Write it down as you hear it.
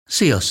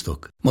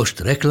Sziasztok! Most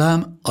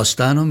reklám,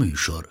 aztán a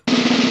műsor.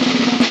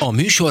 A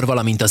műsor,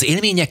 valamint az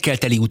élményekkel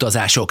teli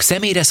utazások,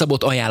 személyre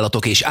szabott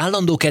ajánlatok és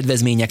állandó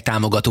kedvezmények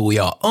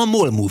támogatója a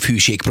MOLMOVE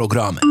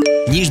hűségprogram.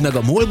 Nyisd meg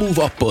a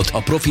MOLMOVE appot,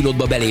 a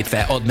profilodba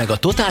belépve add meg a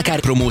Totalcar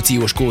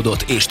promóciós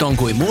kódot és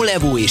tankolj MOL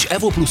Evo és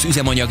Evo Plus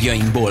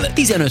üzemanyagjainkból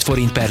 15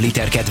 forint per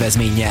liter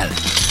kedvezménnyel.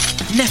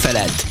 Ne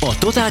feledd, a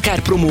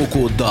Totalcar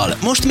promókóddal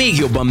most még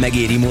jobban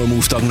megéri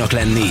MOLMOVE tagnak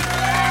lenni.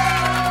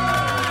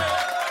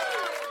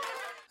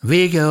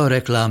 Vége a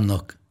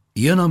reklámnak,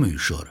 jön a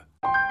műsor.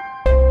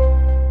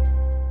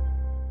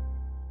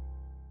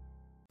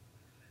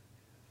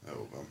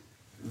 Jó van.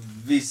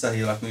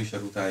 Visszahívlak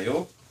műsor után,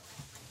 jó?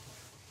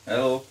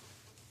 Hello?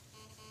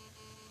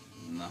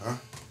 Na.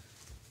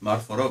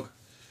 Már forog?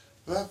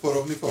 Hát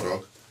forogni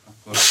forog.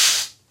 Akkor...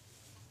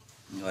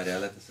 Várjál,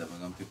 leteszem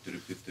magam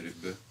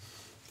tüttörükből.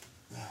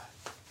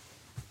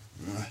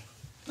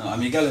 Na,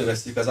 amíg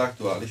elővesztjük az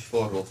aktuális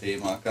forró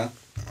témákat,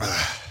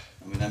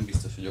 ami nem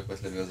biztos, hogy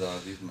okvetlenül az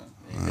Aldiz, mert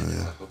még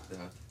egyen lakok,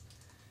 tehát...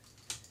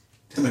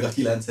 Te meg a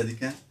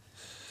 9-en.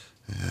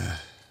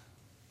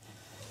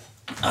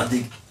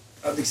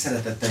 Addig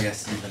szeretetteljes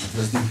szívben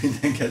üdvözlünk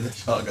minden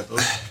kedves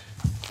hallgatót.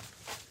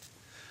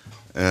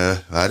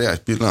 Várjál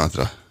egy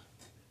pillanatra.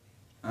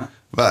 Ha?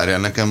 Várjál,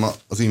 nekem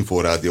az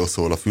inforádió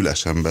szól a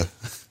fülesembe.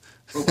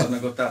 Próbáld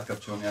meg ott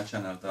átkapcsolni a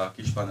channelt a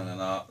kis panelen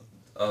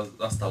az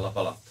asztallap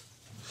alatt.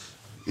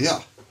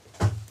 Ja.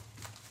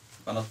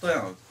 Van ott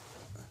olyan?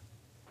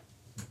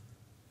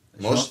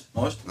 Most?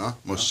 Most? Na,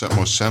 most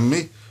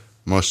semmi.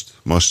 Most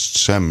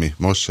semmi.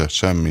 Most se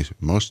semmi.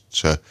 Most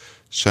se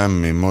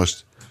semmi.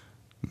 Most...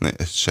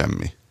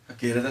 semmi. Ha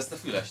kéred ezt a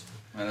fülest?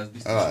 Mert ez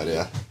biztos.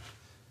 Várjál.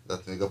 De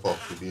hát még a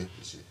papír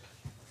is.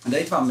 De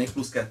itt van még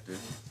plusz 2.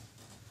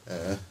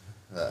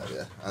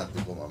 Várjál.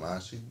 Átdugom a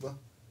másikba.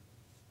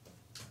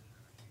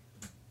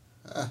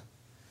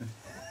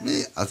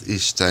 Mi az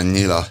Isten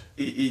nyila?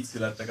 Így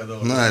születtek a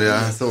dolgok.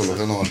 Várjál, szólok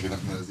a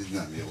Norbinak, mert ez így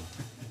nem jó.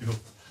 Jó.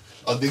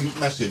 Addig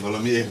mesélj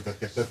valami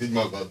érdekeset így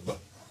magadba.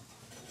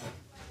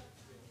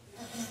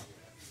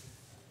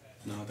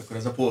 Na hát akkor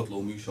ez a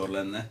pótló műsor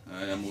lenne.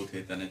 A múlt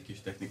héten egy kis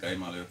technikai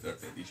malőr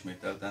történt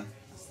ismételten.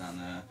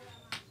 Aztán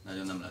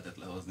nagyon nem lehetett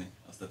lehozni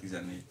azt a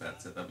 14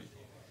 percet, amit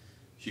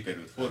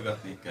sikerült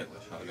forgatni,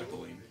 kedves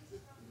hallgatóink.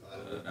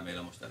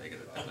 Remélem most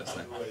elégedettek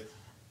lesznek.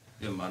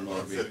 Jön már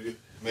Norbi.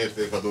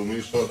 Mértékadó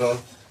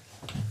műsorral.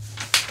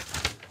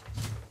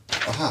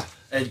 Aha.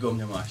 Egy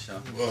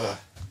gombnyomással.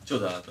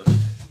 Csodálatos.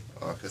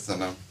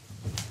 Köszönöm.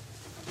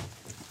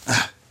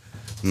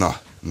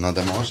 Na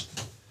de most?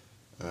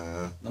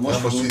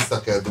 Most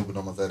vissza kell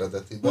dugnom az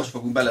eredetibe. Most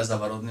fogunk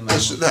belezavarodni,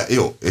 mert most...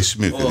 Jó, és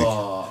működik.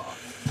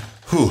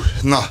 Hú,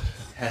 na.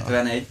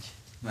 71,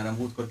 mert a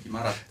múltkor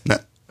kimaradt. Ne.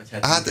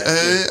 Hát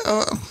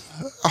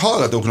a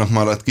hallgatóknak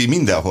maradt ki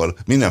mindenhol,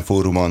 minden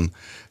fórumon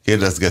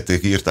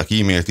kérdezgették, írtak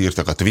e-mailt,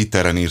 írtak a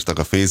Twitteren, írtak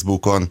a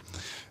Facebookon,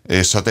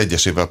 és hát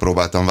egyesével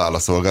próbáltam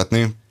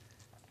válaszolgatni,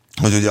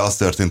 hogy ugye az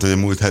történt, hogy a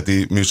múlt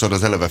heti műsor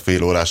az eleve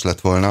fél órás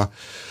lett volna,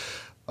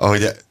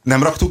 ahogy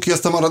nem raktuk ki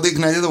azt a maradék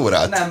negyed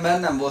órát? Nem,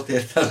 mert nem volt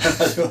értelme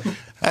nagyon.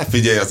 Hát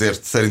figyelj,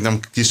 azért szerintem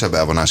kisebb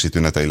elvonási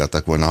tünetei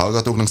lettek volna a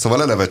hallgatóknak,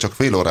 szóval eleve csak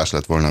fél órás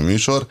lett volna a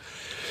műsor,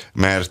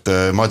 mert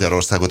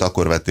Magyarországot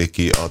akkor vették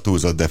ki a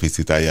túlzott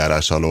deficit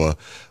eljárás alól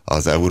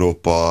az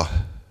Európa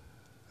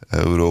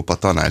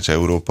Tanács,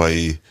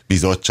 Európai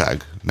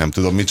Bizottság, nem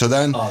tudom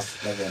micsodán. Az,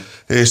 legyen.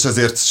 És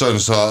ezért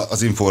sajnos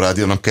az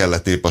Inforádiónak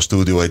kellett épp a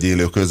stúdió egy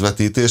élő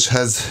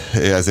közvetítéshez,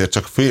 ezért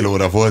csak fél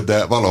óra volt,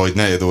 de valahogy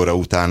negyed óra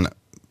után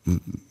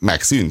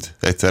megszűnt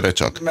egyszerre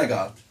csak.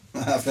 Megállt.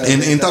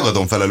 Én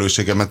tagadom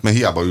felelősségemet, mert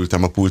hiába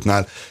ültem a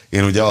pultnál.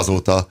 Én ugye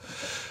azóta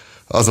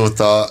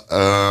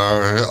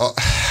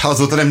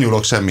nem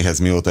nyúlok semmihez,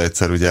 mióta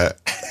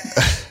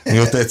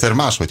egyszer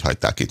máshogy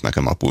hagyták itt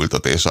nekem a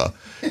pultot,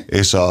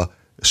 és a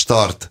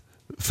start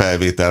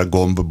felvétel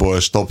gombból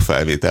stop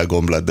felvétel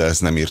gomb lett, de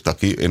ezt nem írta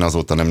ki. Én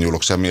azóta nem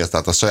nyúlok semmihez,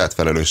 tehát a saját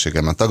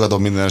felelősségemet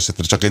tagadom, minden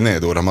esetre csak egy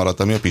negyed óra maradt,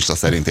 ami a Pista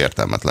szerint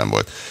értelmetlen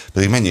volt.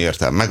 Pedig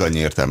annyi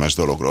értelmes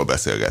dologról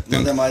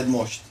beszélgettünk. Na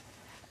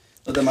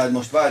de majd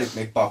most várjuk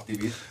még Pap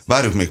TV-t.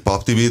 Várjuk még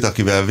Pap TV-t,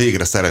 akivel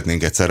végre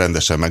szeretnénk egyszer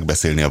rendesen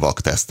megbeszélni a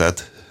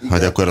vaktesztet,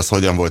 hogy akkor az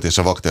hogyan volt, és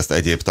a vakteszt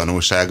egyéb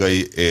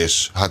tanulságai,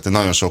 és hát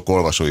nagyon sok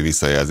olvasói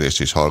visszajelzés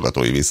és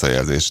hallgatói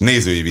visszajelzés,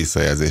 nézői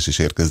visszajelzés is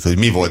érkezett, hogy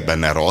mi volt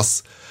benne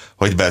rossz,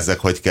 hogy bezzeg,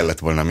 hogy kellett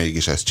volna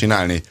mégis ezt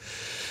csinálni.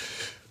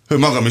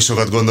 Magam is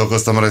sokat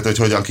gondolkoztam rajta, hogy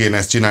hogyan kéne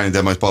ezt csinálni,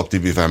 de majd Pap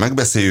TV-vel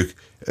megbeszéljük.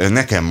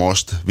 Nekem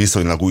most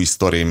viszonylag új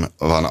sztorim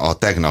van a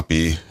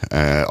tegnapi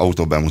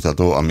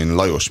autóbemutató, amin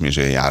Lajos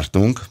Mizsén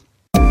jártunk.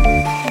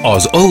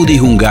 Az Audi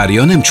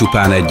Hungária nem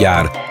csupán egy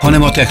gyár,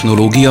 hanem a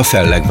technológia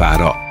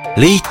fellegvára.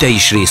 Légy te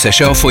is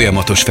részese a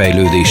folyamatos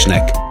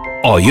fejlődésnek.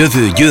 A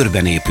jövő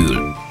Győrben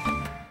épül.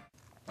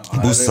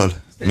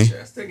 Busszal. Mi?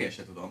 Ezt én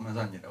sem tudom, ez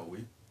annyira új.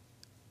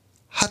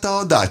 Hát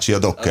a Dacia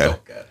Docker.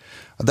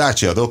 A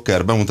Dacia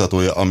Docker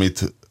bemutatója,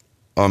 amit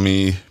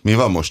mi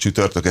van most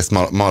csütörtök, ezt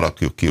ma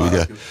rakjuk ki,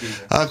 ugye?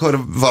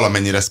 Akkor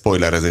valamennyire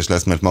spoilerezés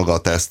lesz, mert maga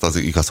a teszt az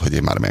igaz, hogy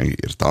én már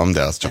megírtam,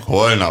 de az csak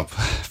holnap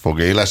fog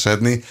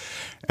élesedni.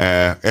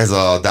 Ez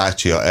a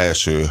Dacia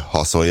első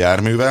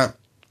haszonjárműve,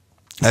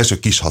 első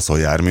kis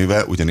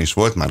haszonjárműve, ugyanis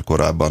volt már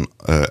korábban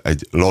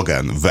egy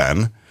Logan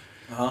van,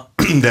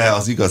 de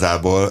az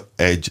igazából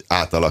egy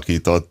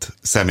átalakított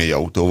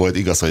személyautó volt.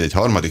 Igaz, hogy egy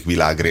harmadik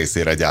világ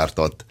részére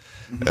gyártott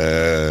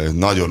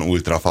nagyon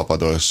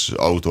ultrafapados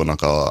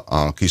autónak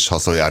a kis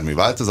haszonjármű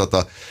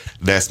változata,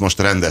 de ezt most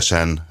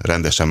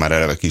rendesen már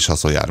eleve kis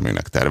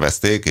haszonjárműnek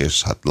tervezték,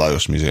 és hát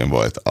Lajos Mizsén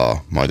volt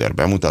a magyar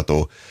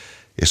bemutató,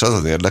 és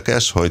az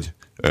érdekes, hogy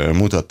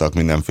mutattak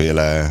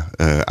mindenféle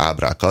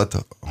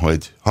ábrákat,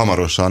 hogy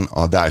hamarosan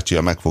a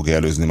Dacia meg fogja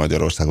előzni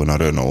Magyarországon a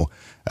Renault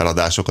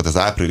eladásokat. Az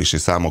áprilisi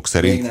számok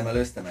szerint... Még nem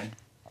előzte meg.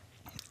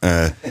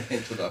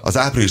 Az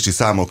áprilisi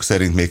számok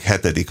szerint még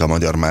 7. a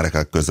magyar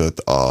márkák között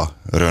a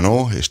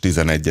Renault, és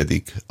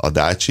 11. a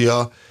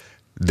Dacia,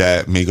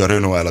 de még a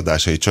Renault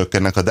eladásai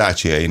csökkennek, a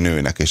Daciai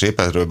nőnek, és épp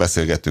erről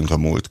beszélgettünk a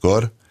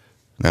múltkor,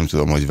 nem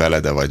tudom, hogy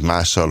veled vagy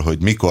mással,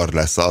 hogy mikor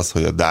lesz az,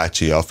 hogy a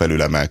Dacia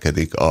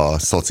felülemelkedik a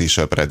szoci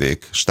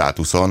söpredék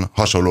státuszon,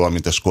 hasonlóan,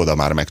 mint a Skoda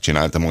már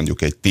megcsinálta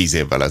mondjuk egy 10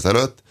 évvel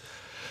ezelőtt,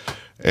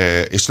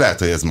 és lehet,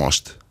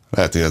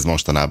 hogy ez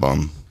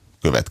mostanában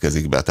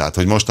következik be. Tehát,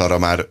 hogy mostanra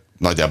már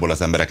nagyjából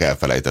az emberek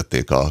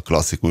elfelejtették a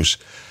klasszikus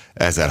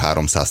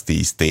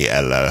 1310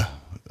 TL-lel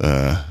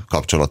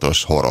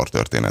kapcsolatos horror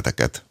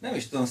történeteket. Nem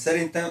is tudom,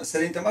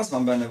 szerintem az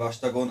van benne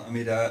vastagon,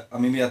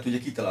 ami miatt ugye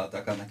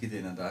kitalálták annak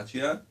idén a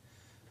Dacia-t,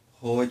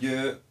 hogy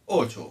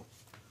olcsó.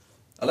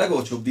 A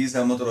legolcsóbb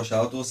dízelmotoros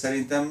autó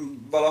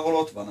szerintem valahol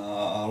ott van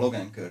a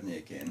Logan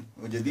környékén.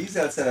 Ugye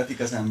dízelt szeretik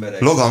az emberek.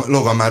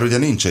 Logan már ugye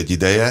nincs egy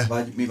ideje.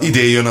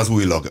 Idén jön az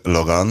új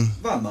Logan.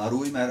 Van már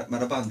új,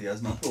 mert a Bandi az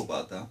már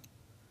próbálta.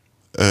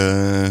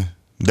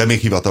 De még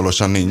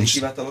hivatalosan nincs. Még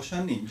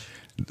hivatalosan nincs?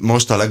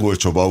 Most a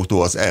legolcsóbb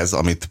autó az ez,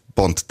 amit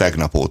pont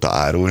tegnap óta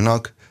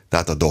árulnak,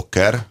 tehát a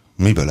Docker.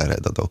 Miből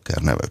ered a Docker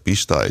neve?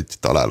 Pista, egy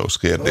találós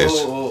kérdés.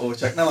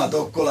 Csak nem a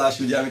dokkolás,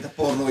 ugye, amit a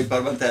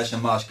pornóiparban teljesen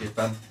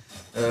másképpen.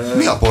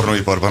 Mi a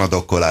pornóiparban a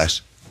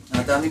dokkolás?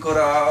 Hát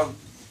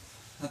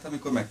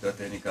amikor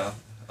megtörténik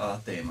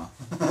a téma.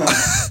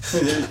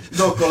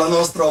 Dokkol a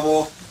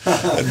Nostromo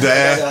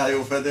a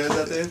jó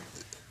fedélzetét.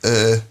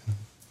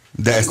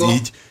 De ez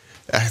így,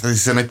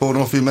 hiszen egy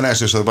pornófilmben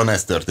elsősorban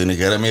ez történik,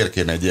 erre miért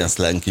kéne egy ilyen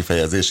slang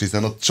kifejezés,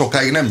 hiszen ott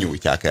sokáig nem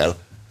nyújtják el.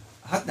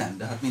 Hát nem,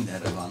 de hát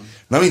mindenre van.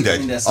 Na mindegy.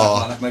 Minden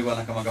szakmának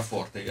megvannak a maga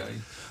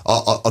fortéjai.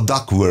 A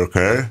dock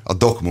worker, a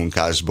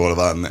dockmunkásból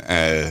van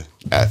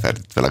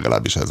elferdítve,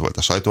 legalábbis ez volt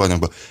a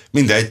sajtóanyagban.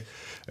 Mindegy,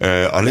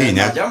 a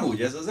lényeg... Nagy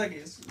amúgy ez az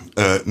egész?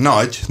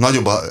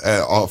 Nagyobb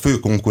a fő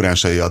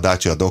konkurensei a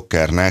Dacia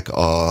Dockernek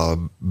a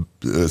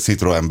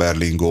Citroën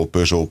Berlingo,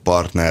 Peugeot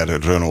Partner,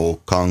 Renault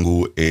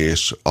Kangoo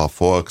és a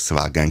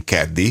Volkswagen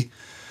Caddy.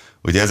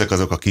 Ugye ezek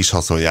azok a kis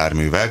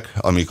haszonjárművek,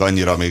 amik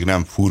annyira még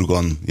nem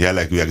furgon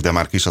jellegűek, de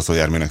már kis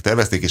haszonjárműnek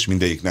tervezték, és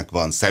mindegyiknek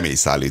van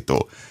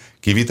személyszállító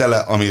kivitele,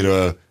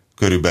 amiről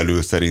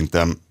körülbelül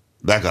szerintem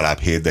legalább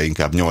 7, de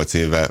inkább 8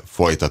 éve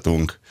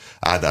folytatunk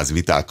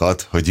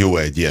áldázvitákat, hogy jó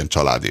egy ilyen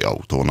családi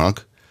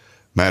autónak,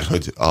 mert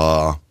hogy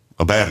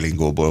a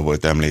Berlingóból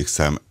volt,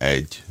 emlékszem,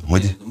 egy...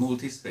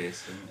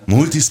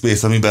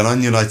 Multispace, amiben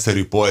annyi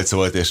nagyszerű polc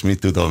volt, és mit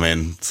tudom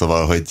én,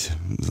 szóval, hogy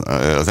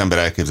az ember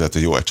elképzelt,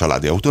 hogy jó egy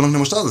családi autónak. De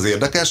most az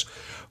érdekes,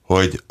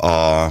 hogy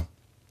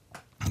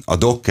a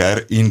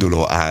Docker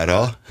induló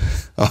ára,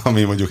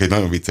 ami mondjuk egy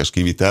nagyon vicces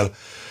kivitel,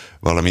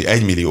 valami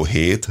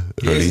 1,7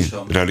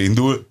 millióről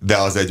indul, de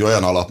az egy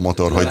olyan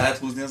alapmotor, hogy... Lehet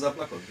húzni az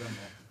ablakot?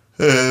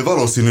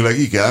 Valószínűleg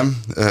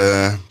igen.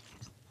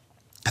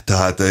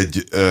 Tehát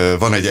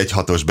van egy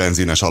 1.6-os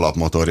benzines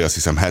alapmotorja, azt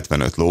hiszem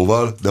 75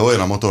 lóval, de olyan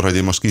a motor, hogy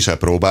én most ki sem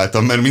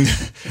próbáltam, mert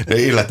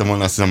én lettem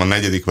volna azt hiszem a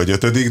 4. vagy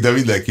 5., de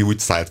mindenki úgy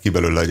szállt ki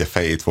belőle, hogy a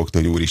fejét fogta,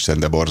 hogy úristen,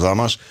 de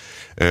borzalmas.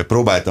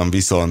 Próbáltam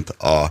viszont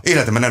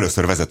életemben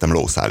először vezettem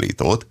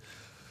lószállítót.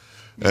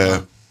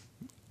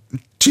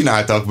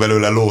 Csináltak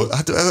belőle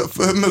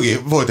mögé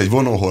volt egy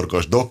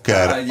vonóhorgos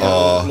Docker,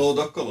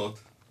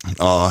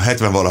 a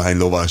 70-valahány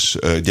lovas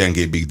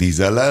gyengébbik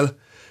dízellel,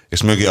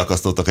 és mögé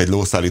akasztottak egy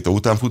lószállító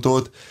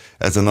utánfutót.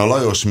 Ezen a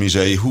Lajos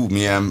Mizsei,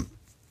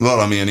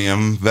 valamilyen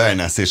ilyen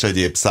wellness és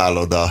egyéb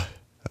szálloda,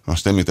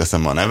 most nem jut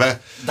eszembe a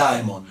neve.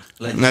 Diamond.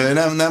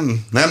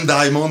 Nem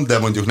Diamond, de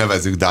mondjuk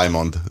nevezzük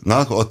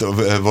Diamondnak. Ott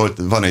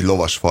van egy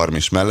lovas farm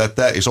is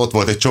mellette, és ott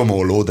volt egy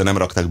csomó ló, de nem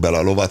raktak bele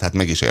a lovat, hát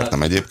meg is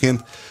értem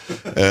egyébként.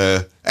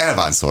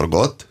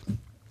 Elvánszorgott,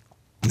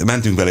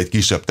 mentünk vele egy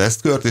kisebb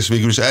tesztkört, és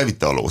végül is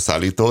elvitte a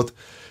lószállítót.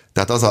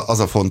 Tehát az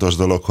a fontos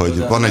dolog, hogy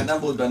de van egy... Nem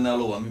volt benne a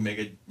ló, ami még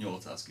egy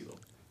 800 kiló.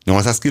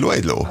 800 kiló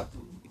egy ló? Hát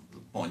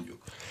mondjuk.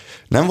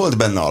 Nem volt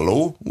benne a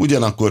ló,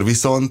 ugyanakkor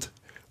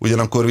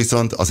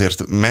viszont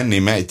azért menni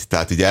megy,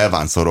 tehát így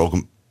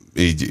elvánszorog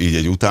így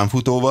egy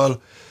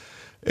utánfutóval,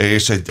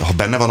 és ha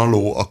benne van a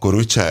ló, akkor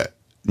úgyse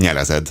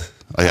nyelezed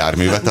a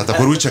járművet, tehát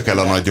akkor úgyse kell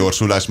a nagy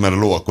gyorsulás, mert a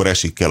ló akkor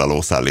esik kell a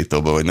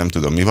lószállítóba, vagy nem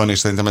tudom mi van, és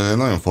szerintem ez egy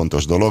nagyon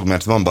fontos dolog,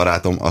 mert van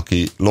barátom,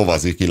 aki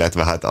lovazik,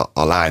 illetve hát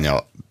a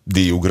lánya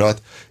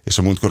díjugrat, és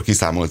a múltkor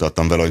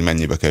kiszámoltattam vele, hogy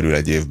mennyibe kerül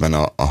egy évben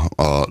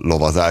a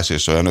lovazás,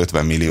 és olyan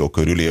 50 millió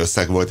körüli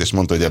összeg volt, és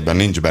mondta, hogy ebben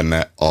nincs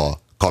benne a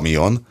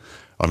kamion,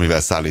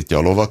 amivel szállítja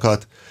a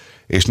lovakat,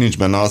 és nincs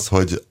benne az,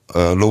 hogy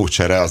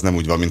lócsere az nem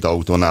úgy van, mint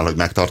autónál, hogy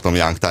megtartom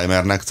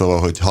youngtimernek, szóval,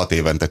 hogy 6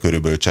 évente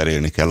körülbelül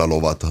cserélni kell a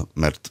lovat,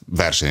 mert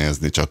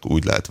versenyezni csak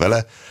úgy lehet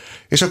vele.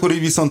 És akkor így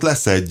viszont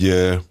lesz egy,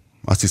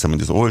 azt hiszem,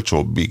 hogy az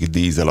olcsóbbik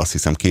dízel, azt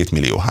hiszem 2,3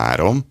 millió.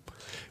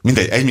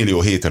 Mindegy, 1,7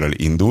 millió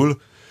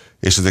indul,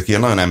 és ezek ilyen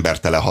nagyon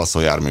embertele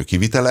haszonjármű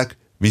kivitelek,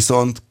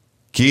 viszont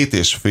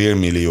 2,5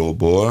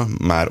 millióból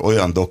már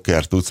olyan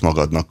docker tudsz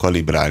magadnak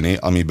kalibrálni,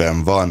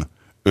 amiben van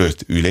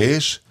 5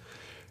 ülés,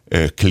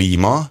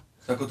 klíma.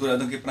 Akkor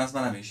tulajdonképpen az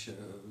már nem is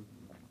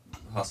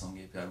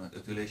haszongépjármű,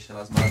 5 üléssel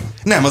az már...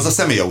 Nem, az a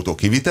személyautó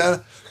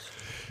kivitel,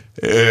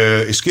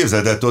 és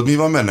képzeld el, tudod, mi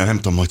van benne? Nem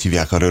tudom, hogy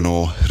hívják a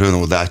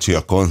Renault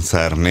Dacia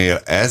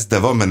koncernnél ezt, de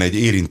van benne egy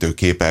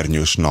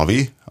érintőképernyős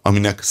navi,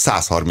 aminek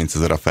 130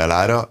 000 a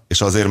felára,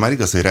 és azért már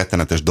igaz, hogy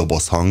rettenetes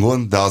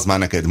dobozhangon, de az már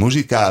neked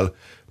muzsikál,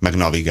 meg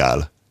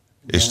navigál.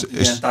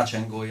 Ilyen touch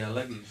and go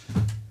jellegű?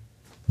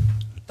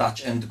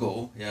 Touch and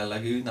go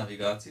jellegű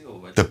navigáció?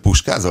 Vagy? Te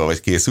puskázol, vagy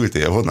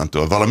készültél? Honnan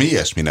tudod? Valami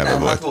ilyesmi neve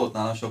volt. Hát volt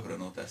nálam sok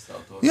Renault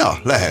tesztautó. Ja,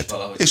 lehet.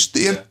 És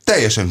ilyen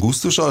teljesen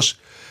gusztusos.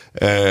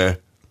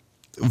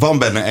 Van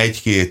benne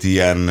egy-két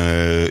ilyen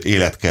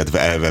életkedve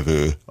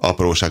elvevő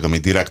apróság,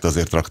 amit direkt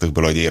azért raktak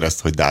bele, hogy érezd,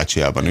 hogy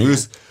Dacia-ban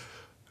ülsz.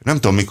 Nem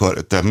tudom,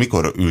 te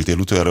mikor ültél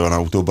utoljára olyan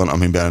autóban,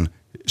 amiben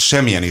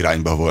semmilyen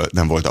irányban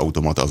nem volt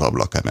automata az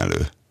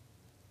ablakemelő.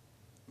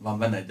 Van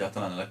benne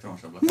egyáltalán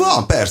elektromos ablak?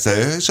 Van,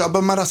 persze, és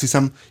abban már azt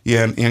hiszem,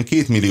 ilyen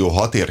 2 millió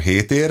 6 ér,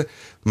 7 ér,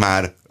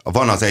 már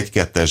van az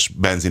 1.2-es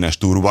benzines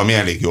turbo, ami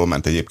elég jól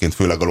ment egyébként,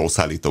 főleg a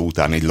lószállító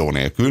után így ló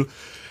nélkül.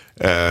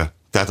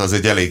 Tehát az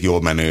egy elég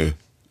jól menő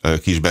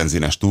kis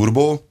benzines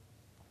turbó.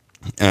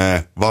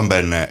 Van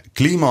benne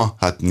klíma,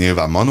 hát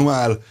nyilván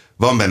manuál,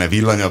 van benne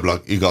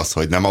villanyablak, igaz,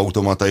 hogy nem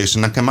automata, és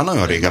nekem már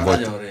nagyon régen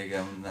volt.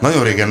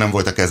 Nagyon régen nem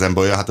volt a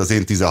kezemben olyan, hát az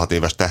én 16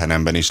 éves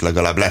tehenemben is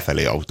legalább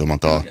lefelé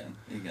automata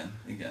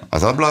igen.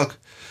 az ablak,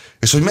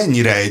 és hogy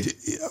mennyire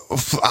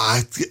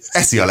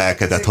eszi a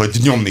lelkedet, hogy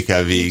nyomni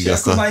kell végig.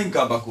 Akkor már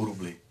inkább a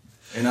kurubli.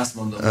 Én azt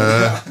mondom, hogy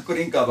akkor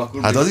inkább a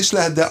kurubli. Hát az is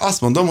lehet, de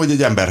azt mondom, hogy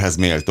egy emberhez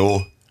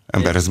méltó.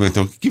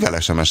 Kivel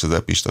SMS-ezel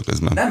Pista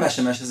közben? Nem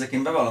SMS-ezek,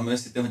 én bevallom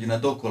őszintén, hogy én a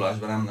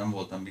dokkolásban nem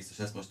voltam biztos,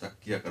 ezt most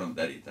ki akarom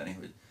deríteni,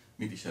 hogy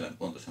mit is jelent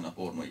pontosan a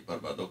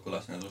pornóiparban a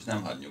dokkolás, mert ez most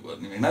nem hagy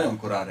nyugodni. Még nagyon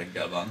korán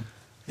reggel van.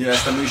 Ja,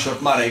 ezt a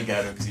műsort már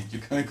reggel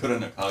rögzítjük, amikor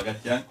önök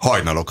hallgatják.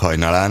 Hajnalok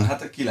hajnalán.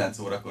 Hát 9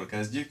 órakor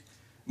kezdjük.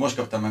 Most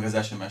kaptam meg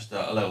az SMS-t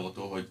a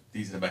Leótól, hogy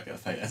 10-re be kell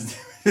fejezni.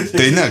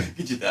 Tényleg?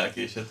 Kicsit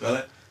elkésett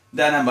vele.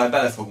 De nem baj,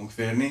 bele fogunk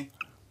férni.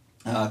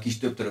 Kis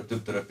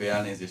több-töröpé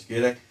elnézést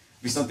kérek.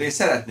 Viszont én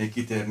szeretnék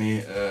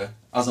kitérni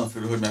azon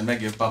fölül, hogy már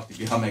megjön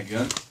Paptiki, ha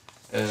megjön.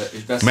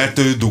 És mert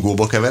ő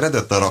dugóba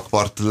keveredett a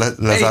rakpart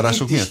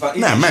lezárások miatt?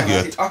 Nem,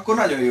 megjött. Akkor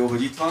nagyon jó,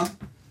 hogy itt van,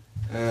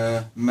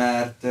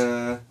 mert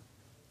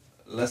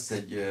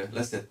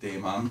lesz egy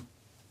témám.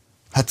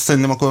 Hát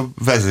szerintem akkor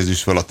vezetj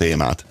is fel a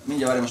témát.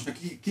 Mindjárt, most meg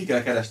ki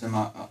kell keresnem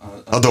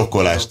a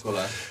dokkolást.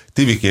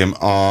 Tibikém,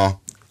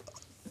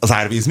 az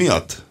árvíz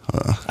miatt?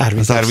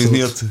 Az árvíz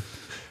miatt?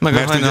 Meg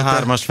a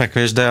hajnal 3-as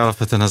fekvés, de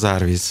alapvetően az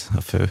árvíz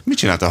a fő. Mit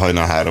csinált a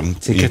hajnal 3?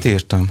 Cikket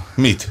írtam.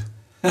 Mit?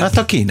 Hát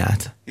a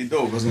Kínát. Itt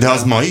dolgozunk. De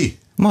az mai?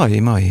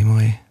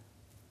 Mai.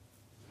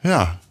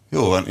 Ja,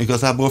 jó van.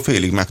 Igazából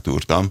félig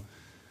megtúrtam.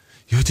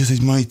 Jó, hogy ez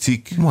egy mai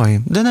cikk. Mai,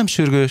 de nem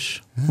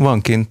sürgős.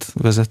 Van kint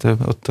vezető,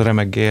 ott a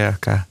remek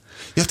GLK.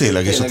 Ja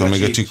tényleg, és ott van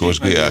még a csikós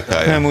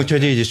GLK-ja. Nem,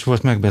 úgyhogy így is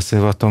volt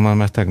megbeszélve a Tommal,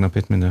 mert tegnap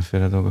itt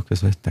mindenféle dolgok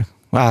közvettek.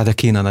 De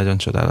Kína nagyon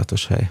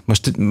csodálatos hely.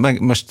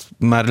 Most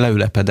már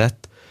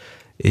leülepedett,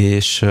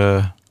 és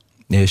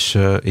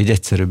így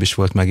egyszerűbb is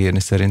volt megírni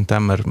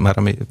szerintem, mert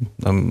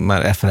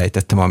már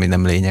elfelejtettem, ami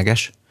nem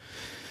lényeges.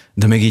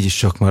 De még így is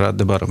sok marad,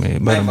 de baromi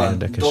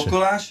érdekes.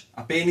 Dokkolás,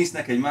 a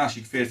pénisznek egy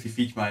másik férfi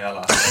fitymája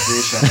alá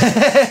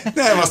helyezése.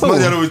 Nem, azt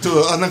magyarul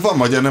tudod, annak van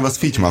magyar neve, azt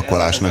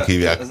fitymakkolásnak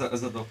hívják. Ez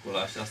a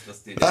dokkolás, azt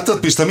írják. Látod,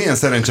 Pista, milyen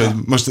szerencsé, hogy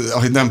most,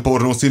 hogy nem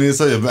pornószínész,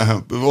 hogy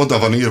oda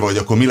van írva, hogy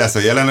akkor mi lesz a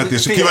jelenet,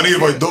 és ki van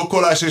írva, hogy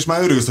dokkolás, és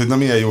már örülsz, hogy na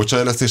milyen jó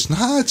csaj lesz, és na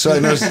hát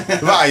sajnos,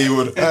 Váj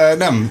úr,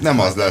 nem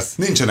az lesz,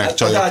 nincsenek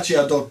csajok. A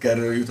Dacia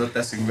Dockerről jutott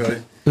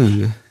eszünkbe,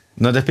 hogy...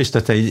 Na de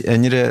Pista, te így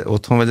ennyire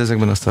otthon vagy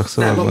ezekben a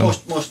szakszavakban?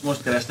 Nem,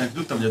 most keresnek.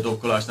 Tudtam, hogy a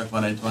dokkolásnak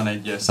van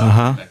egy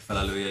szakmai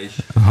megfelelője is.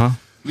 Aha.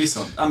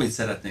 Viszont, amit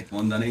szeretnék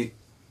mondani,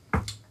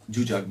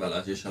 Zsuzsák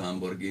Balázs és a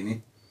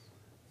Lamborghini.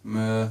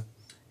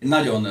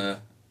 Nagyon...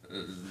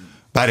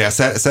 Párjál,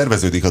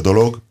 szerveződik a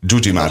dolog,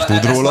 Gyugyi már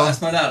tud róla.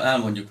 Ezt már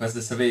elmondjuk, ez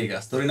lesz a vége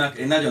a sztorinak.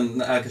 Én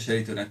nagyon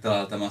elkeserítőnek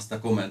találtam azt a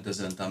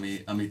kommentözönt,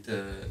 amit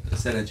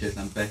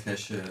szerencsétlen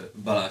Pekhes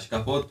Balázs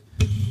kapott.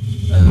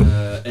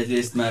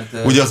 Egyrészt,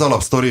 mert... Ugye az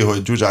alapsztori,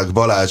 hogy Zsuzsák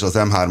Balázs az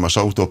M3-as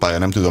autópálya,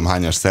 nem tudom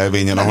hányas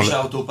szelvényen, nem is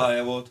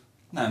autópálya volt.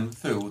 Nem,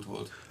 főút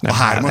volt. A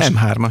 3-as?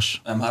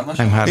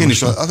 M3-as. Én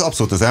is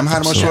abszolút az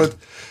M3-as volt.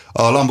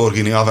 A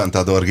Lamborghini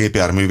Aventador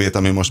gépjárművét,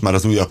 ami most már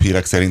az újabb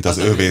hírek szerint az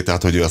övé,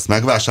 tehát hogy ő azt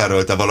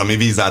megvásárolta, valami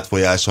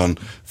vízátfolyáson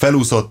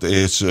felúszott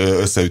és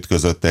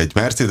összeütközött egy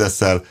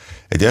Mercedes-szel,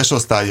 egy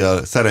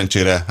S-osztállyal,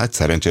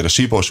 szerencsére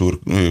Sipos úr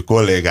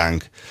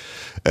kollégánk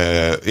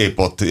épp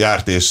ott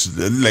járt és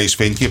le is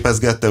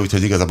fényképezgette,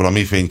 úgyhogy igazából a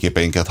mi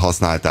fényképeinket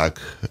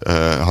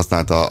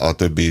használta a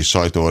többi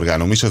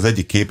sajtóorgánum is. Az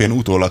egyik képén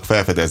utólag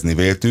felfedezni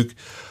véltük,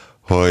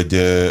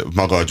 hogy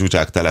maga a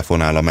Zsuzsák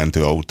telefonál a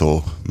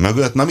mentőautó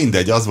mögött. Na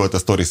mindegy, az volt a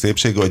sztori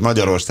szépsége, hogy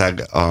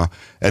Magyarország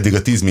eddig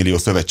a 10 millió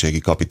szövetségi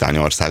kapitány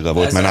országa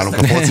volt, mert nálunk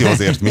a focihoz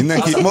ért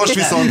mindenki. Most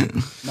viszont...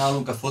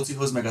 Nálunk a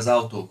focihoz, meg az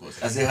autókhoz.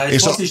 ezért, ha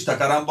egy focista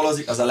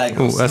karambolozik, az a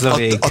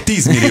legrosszabb. A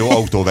 10 millió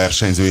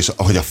autóversenyző, és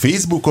ahogy a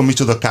Facebookon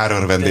micsoda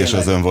kárörvendés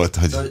azon volt,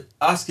 hogy...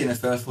 Azt kéne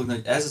felfogni,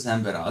 hogy ez az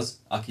ember az,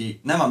 aki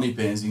nem a mi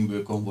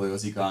pénzünkből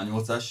konvojozik a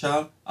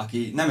 8-assal,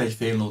 aki nem egy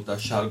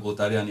félnótas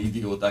Sargó-Tarjani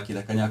idióta,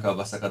 akinek a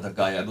nyakába szakad a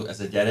gályádó, ez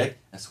a gyerek,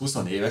 ez 20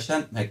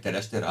 évesen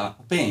megkereste rá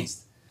a pénzt.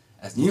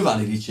 Ez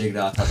nyilván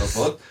irítségre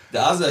adhatott, de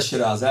az eső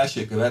rá az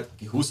első követ,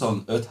 aki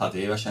 25-6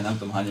 évesen, nem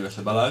tudom hány éves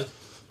a Balázs,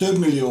 több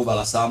millióval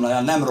a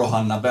számláján nem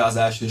rohanna be az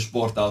első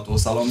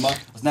sportautószalomba,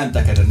 az nem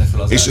tekeredne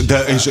fel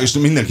az és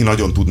mindenki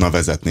nagyon tudna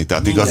vezetni,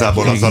 tehát mindenki.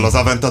 Igazából azzal az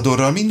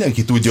Aventadorral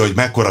mindenki tudja, hogy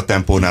mekkora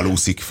tempónál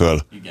úszik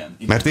föl. Igen.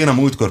 Mert én a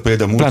múltkor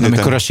például pláne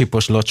amikor a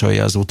Sipos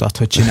locsolja az utat,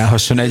 hogy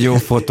csinálhasson egy jó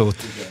fotót.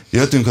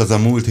 Jöttünk az a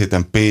múlt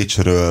héten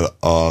Pécsről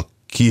a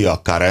Kia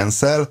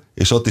Carence-el,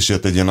 és ott is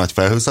jött egy ilyen nagy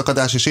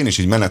felhőszakadás, és én is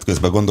így menet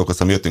közben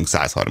gondolkoztam, jöttünk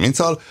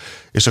 130-al,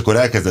 és akkor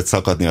elkezdett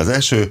szakadni az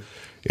eső,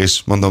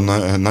 és mondom,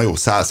 na jó,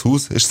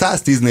 120, és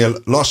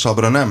 110-nél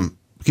lassabbra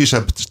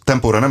kisebb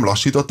tempóra nem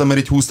lassítottam, mert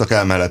így húztak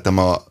el mellettem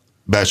a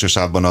belső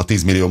sávban a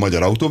 10 millió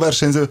magyar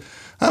autóversenyző.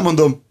 Hát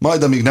mondom,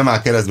 majd amíg nem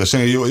áll keresztbe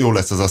semmi, jó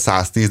lesz az a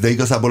 110, de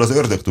igazából az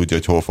ördög tudja,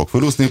 hogy hol fog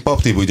felúszni.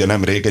 Paptív ugye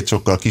nemrég egy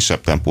sokkal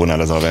kisebb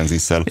tempónál ez a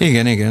Venzisszel.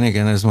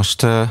 Igen, ez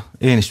most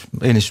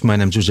én is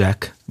majdnem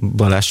Zsuzsák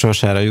Balázs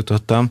sorsára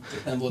jutottam.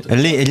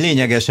 Egy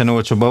lényegesen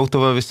olcsóbb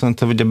autóval,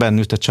 viszont ugye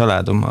bennült a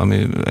családom,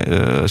 ami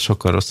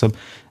sokkal rosszabb.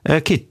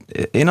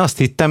 Én azt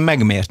hittem,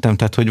 megmértem,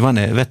 tehát hogy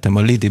vettem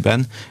a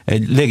Lidiben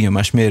egy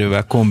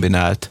légnyomásmérővel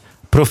kombinált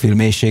profil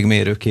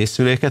mélységmérő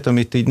készüléket,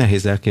 amit így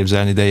nehéz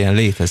elképzelni, de ilyen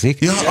létezik.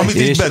 Ja,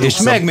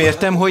 és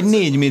megmértem, hogy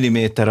 4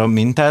 mm a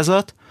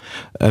mintázat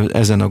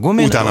ezen a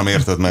gumin. Utána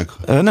mérted meg?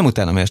 Nem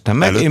utána mértem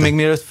meg. Előtte? Én még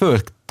mielőtt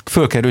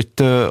fölkerült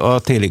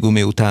a téli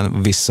gumi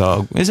után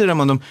vissza. Ezért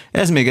mondom,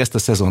 ez még ezt a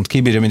szezont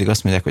kibírja, mindig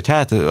azt mondják, hogy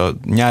hát a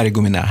nyári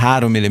guminál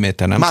 3 mm,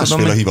 nem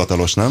másféle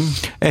hivatalos, nem?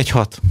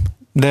 1,6.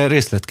 De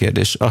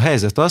részletkérdés. A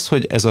helyzet az,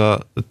 hogy ez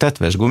a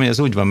tetves gumi, ez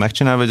úgy van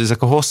megcsinálva, hogy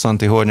ezek a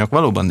hosszanti hornyok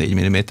valóban 4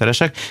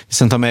 mm-esek,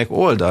 viszont amelyek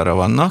oldalra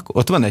vannak,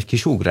 ott van egy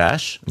kis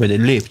ugrás, vagy egy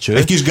lépcső.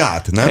 Egy kis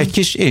gát, nem?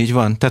 Így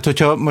van. Tehát,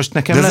 hogyha most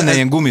nekem lenne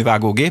ilyen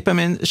gumivágó gépem,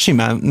 én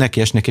simán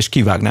nekiesnek és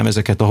kivágnám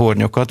ezeket a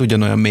hornyokat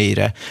ugyanolyan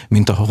mélyre,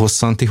 mint a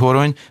hosszanti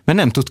horony, mert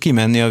nem tud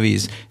kimenni a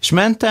víz. És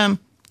mentem,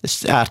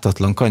 és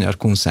ártatlan kanyar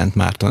Kunszent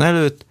Márton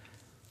előtt,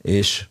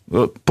 és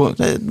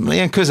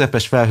ilyen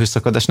közepes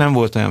felhőszakadás, nem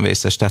volt olyan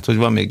vészes, tehát hogy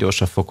van még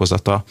gyorsabb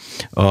fokozata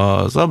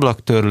az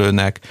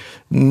ablaktörlőnek,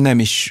 nem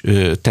is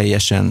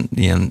teljesen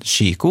ilyen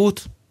sík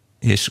út,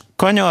 és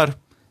kanyar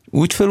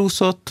úgy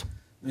felúszott.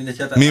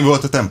 Mi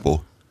volt a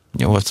tempó?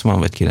 80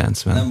 vagy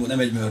 90. Nem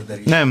egy mörder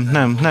is.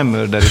 Nem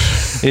mörder is.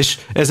 És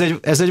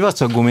ez egy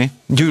vacakgumi,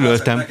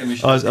 gyűlöltem.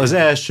 Az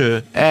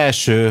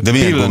első de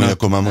milyen gumi,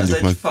 akkor már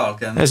mondjuk meg.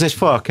 Ez egy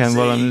Falken,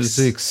 valami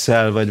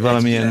ZX-szel, vagy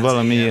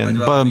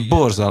valamilyen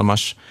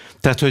borzalmas.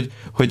 Tehát,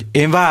 hogy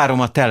én várom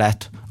a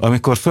telet,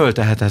 amikor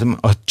föltehetem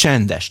a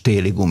csendes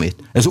téli gumit.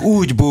 Ez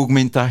úgy búg,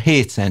 mint a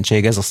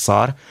hétszentség, ez a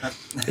szar.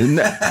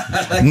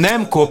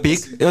 Nem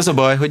kopik, az a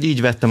baj, hogy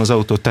így vettem az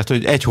autót, tehát,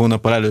 hogy 1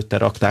 hónappal előtte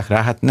rakták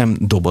rá, hát nem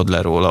dobod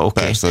le róla,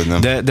 oké.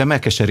 Okay. De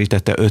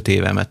megkeserítette 5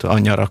 évemet, a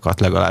nyarakat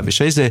legalábbis.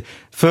 Ezért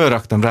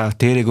fölraktam rá a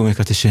téli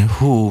gumikat, és én,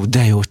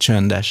 de jó,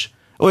 csöndes.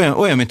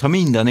 Olyan, mintha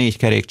mind a 4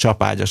 kerék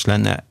csapágyas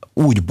lenne,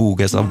 úgy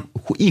búg ez a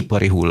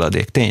ipari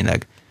hulladék,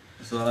 tényleg.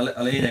 Szóval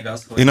a lényeg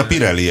az, hogy... Én a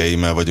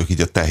Pirelli-eimmel vagyok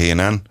így a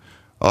tehénen,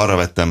 arra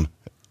vettem,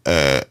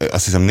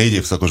 azt hiszem 4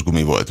 évszakos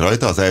gumi volt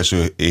rajta, az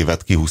első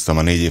évet kihúztam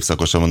a 4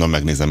 évszakosra, mondom,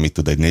 megnézem, mit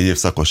tud egy 4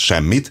 évszakos,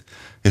 semmit,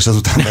 és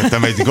azután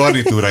vettem egy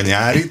garnitúra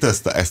nyárit,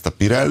 ezt a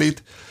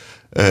Pirellit,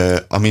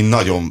 ami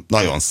nagyon,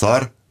 nagyon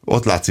szar,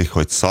 ott látszik,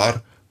 hogy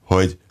szar,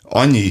 hogy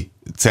annyi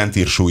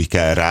centírsúly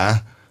kell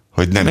rá,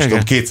 hogy nem is tudom,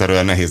 2-szer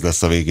olyan nehéz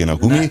lesz a végén a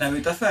gumi. Nem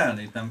itt a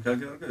felnét, nem kell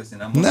görgőzni,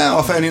 nem? Ne,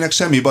 a felnének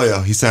semmi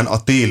baja, hiszen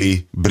a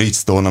téli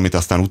Bridgestone, amit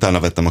aztán utána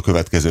vettem a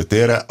következő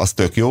térre, az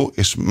tök jó,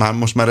 és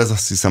most már ez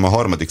azt hiszem a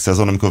 3.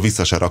 szezon, amikor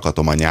vissza se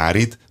rakatom a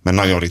nyárit, mert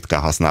nagyon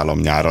ritkán használom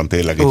nyáron,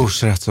 tényleg.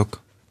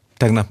 Srácok,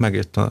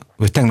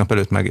 tegnap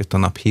előtt megjött a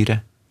nap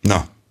híre.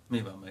 Na.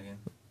 Mi van megint?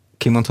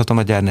 Kimondhatom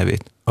a gyár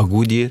nevét. A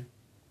Goodyear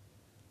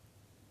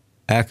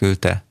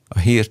elküldte a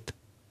hírt,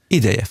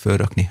 ideje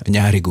fölrakni a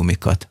nyári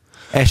gumikat.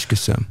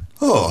 Esküszöm.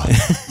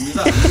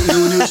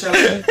 Június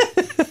elején?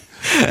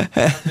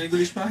 Végül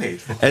is már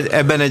 7 fok.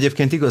 Ebben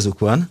egyébként igazuk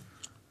van.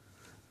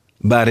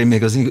 bár én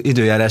még az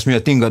időjárás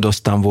miatt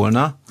ingadoztam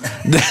volna,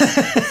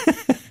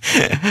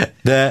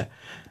 de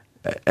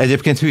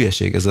egyébként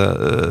hülyeség ez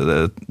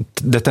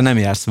de te nem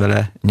jársz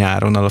vele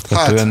nyáron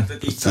alapvetően.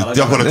 Hát,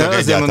 gyakorlatilag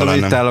azért mondom, hogy egyáltalán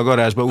itt áll a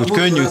garázsba, úgy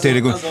könnyű téli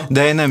gumi,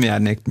 de én nem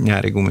járnék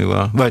nyári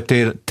gumival,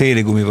 vagy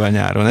téli gumival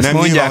nyáron. Ezt nem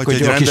mondják,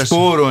 nyilván, hogy aki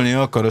spórolni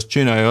akar, az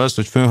csinálja azt,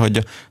 hogy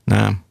fönhagyja.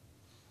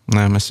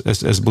 Nem,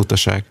 ez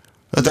butaság.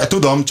 De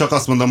tudom, csak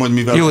azt mondom, hogy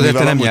mivel, jó, de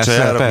mivel te nem amúgy se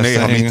járok, persze,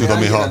 néha mit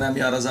tudom, ha ha... nem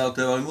jár az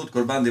autóval,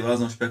 múltkor Bandival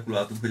azon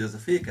spekuláltunk, hogy az a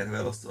fékerű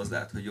elosztó az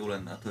lehet, hogy jó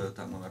lenne a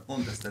Toyotában, mert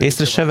pont ezt...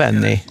 Észre se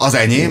venné. Az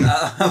enyém?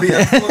 Ami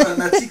a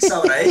korona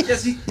cikszavra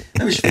egyezik,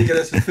 nem is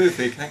fékerez, hogy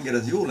főfék henger,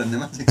 ez jó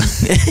lenne,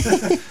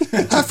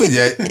 Hát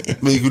figyelj,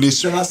 végül is...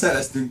 De már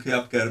szereztünk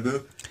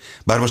Japkerből.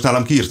 Bár most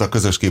nálam kiírta a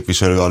közös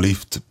képviselő a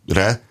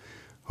liftre,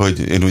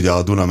 hogy én ugye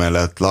a Duna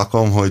mellett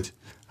lakom, hogy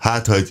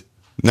hogy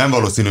nem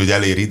valószínű, hogy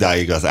elér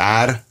idáig az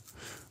ár,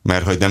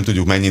 mert hogy nem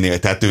tudjuk mennyinél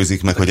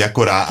tetőzik, meg hogy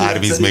ekkora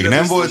árvíz még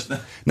nem volt.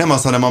 Nem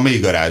az, hanem a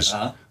mélygarázs.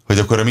 Hogy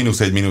akkor a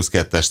 -1,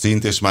 -2-es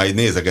szint, és már így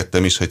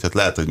nézegettem is, hogy hát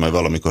lehet, hogy majd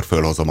valamikor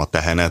fölhozom a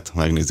tehenet,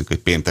 megnézzük, hogy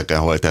pénteken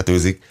hol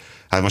tetőzik.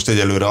 Hát most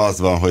egyelőre az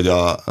van, hogy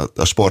a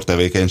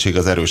sporttevékenység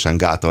az erősen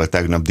gátol.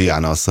 Tegnap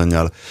Diana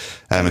asszonnyal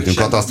elmentünk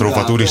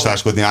katasztrófa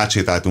turistáskodni,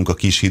 átsétáltunk a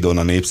kis hídon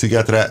a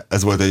Népszigetre.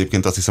 Ez volt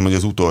egyébként azt hiszem, hogy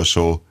az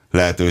utolsó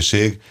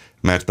lehetőség,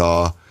 mert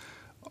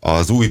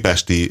az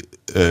újpesti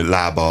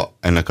lába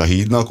ennek a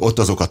hídnak, ott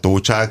azok a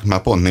tócsák,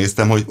 már pont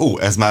néztem, hogy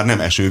ez már nem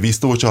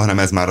esővíztócsa, hanem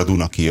ez már a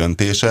Duna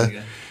kijöntése.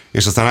 Igen.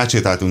 És aztán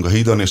átsétáltunk a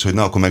hídon, és hogy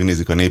akkor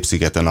megnézzük a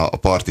Népszigeten a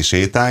parti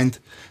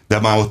sétányt, de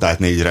már ott állt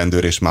 4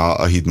 rendőr, és már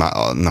a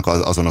hídnak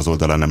azon az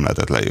oldalán nem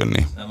lehetett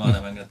lejönni.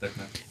 Nem engedtek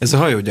meg. Ez a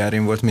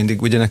hajógyárin volt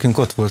mindig, ugye nekünk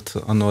ott volt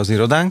annó az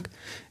irodánk,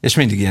 és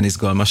mindig ilyen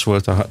izgalmas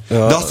volt. De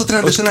azt ott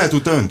rendesen el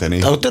tudta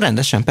önteni? Ott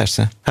rendesen,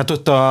 persze. Hát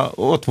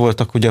ott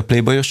voltak ugye a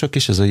playboyosok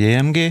is, ez a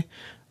JMG,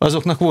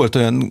 azoknak volt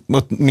olyan,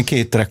 ott mi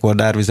 2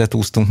 rekordárvizet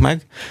úsztunk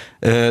meg,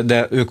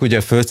 de ők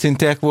ugye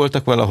földszintiek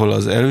voltak valahol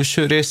az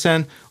előső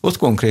részen, ott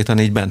konkrétan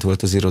így bent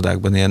volt az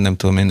irodákban, ilyen nem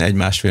tudom én,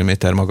 1-1,5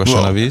 méter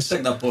magasan a víz.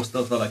 Tegnap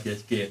posztolt valaki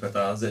egy képet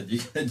az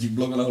egyik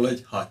blogon, ahol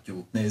egy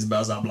hattyú néz be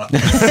az ablakon.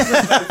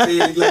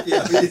 Félig leki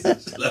a víz,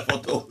 és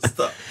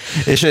lefotózta.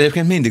 És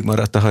egyébként mindig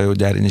maradt a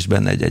hajógyárin is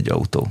benne egy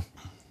egy-autó.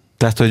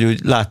 Tehát, hogy úgy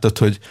láttad,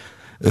 hogy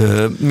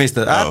mész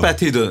az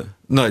Árpád-hídon,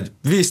 nagy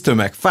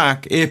víztömeg,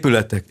 fák,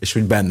 épületek, és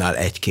úgy benne áll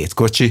 1-2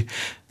 kocsi.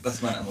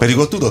 Pedig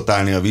ott tudott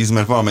állni a víz,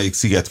 mert valamelyik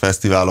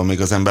szigetfesztiválon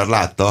még az ember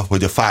látta,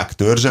 hogy a fák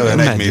törzse olyan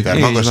 1 méter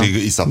magasig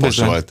iszapos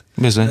volt.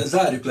 Bizony.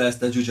 Zárjuk le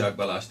ezt a Zsuzsák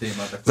Balázs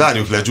témát.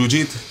 Zárjuk le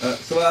Zsuzsit.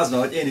 Szóval az van,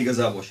 hogy én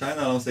igazából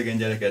sajnálom szegény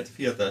gyereket,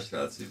 fiatal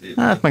srác.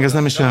 Hát meg ez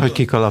nem is olyan, hogy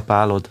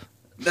kikalapálod.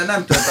 De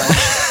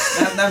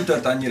nem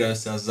tört annyira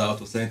össze az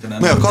autó, szerintem nem.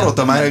 Mert a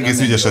Karotta már egész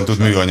ügyesen tud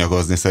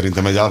műanyagozni,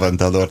 szerintem egy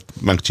Aventadort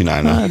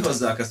megcsinálna.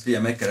 Kihozzák, azt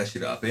figyelj, megkeresi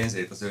rá a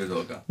pénzét, az ő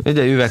dolga.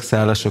 Ugye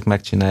üvegszálasok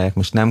megcsinálják,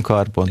 most nem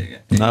karbon. Igen,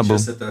 én is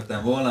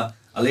összetörtem volna.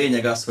 A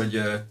lényeg az,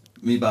 hogy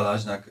mi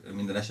Balázsnak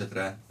minden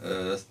esetre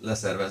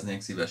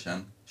leszerveznénk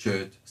szívesen,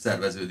 sőt,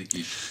 szerveződik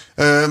is.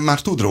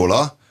 Már tud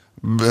róla.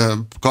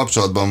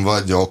 Kapcsolatban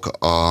vagyok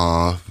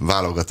a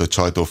válogatott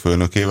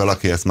sajtófőnökével,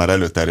 aki ezt már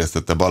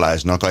előterjesztette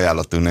Balázsnak,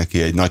 ajánlottunk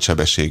neki egy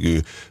nagysebességű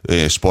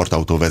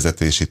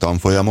sportautóvezetési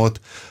tanfolyamot.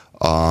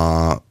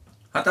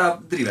 Hát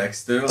a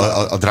Drivex-től.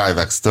 A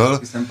Drivex-től.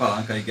 Hiszen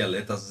Palánkai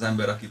Gellért az az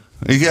ember, aki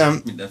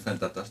igen, minden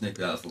fenntartás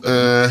nélkül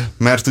elfogad.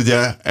 Mert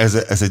ugye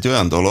ez egy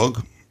olyan dolog,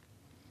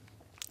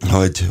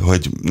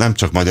 hogy nem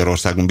csak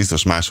Magyarországon,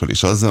 biztos máshol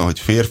is az, hogy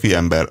férfi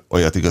ember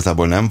olyat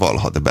igazából nem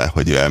vallhat be,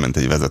 hogy ő elment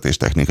egy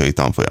vezetéstechnikai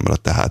tanfolyamra,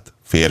 tehát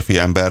férfi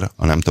ember,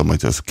 nem tudom,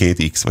 hogy az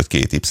 2X vagy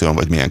 2Y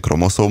vagy milyen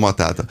kromoszóma,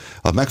 tehát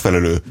a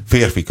megfelelő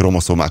férfi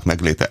kromoszómák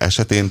megléte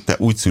esetén te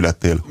úgy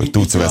születtél, hogy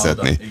tudsz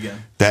vezetni.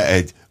 Te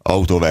egy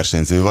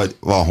autóversenyző vagy,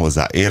 van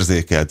hozzá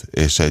érzéked,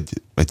 és egy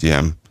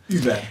ilyen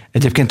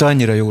Egyébként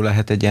annyira jó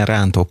lehet egy ilyen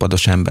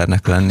rántópados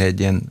embernek lenni egy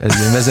ilyen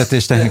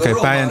vezetéstechnikai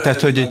pályán,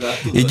 tehát hogy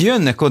így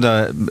jönnek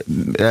oda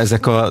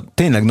ezek a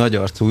tényleg nagy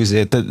arcú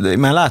üzét.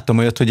 Már láttam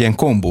olyat, hogy ilyen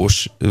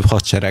kombós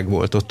hadsereg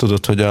volt ott,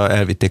 tudod, hogy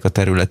elvitték a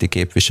területi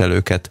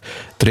képviselőket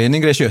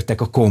tréningre, és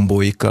jöttek a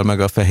kombóikkal, meg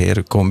a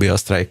fehér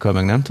kombiasztráikkal,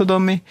 meg nem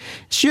tudom mi,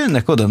 és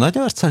jönnek oda nagy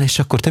arccal, és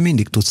akkor te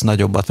mindig tudsz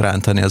nagyobbat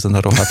rántani azon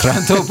a rohadt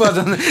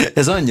rántópadon.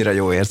 Ez annyira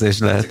jó érzés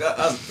lehet.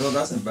 Tudod,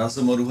 az ember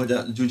szomorú, hogy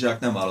a Zsuzsák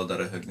nem áll oda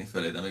röhögni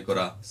fölé, de amikor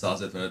a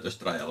 155-ös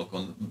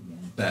trialokon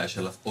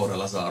beesel a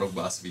orral az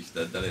árokba a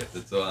Swifteddel,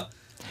 érted? Szóval...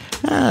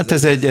 Hát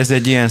ez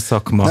egy ilyen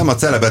szakma. Nem a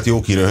celebet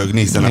jó kiröhögni,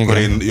 hiszen igen, akkor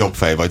én jobb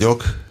fej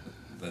vagyok.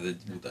 Ez egy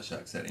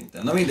butaság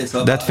szerintem. Na mindegy,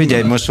 szóval... De hát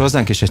figyelj, most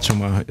hozzánk is egy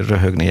csomó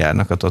röhögni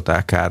járnak a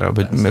Totálkára.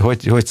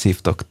 Hogy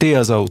szívtok? Ti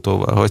az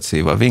autóval? Hogy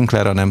szív a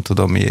Winkler, nem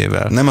tudom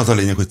miével? Nem az a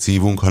lényeg, hogy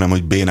szívunk, hanem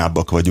hogy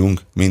bénábbak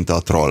vagyunk, mint a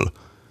troll.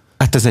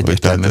 Hát ez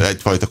egyértelmű.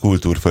 Egyfajta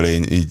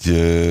kultúrfölény így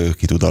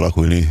ki tud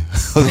alakulni.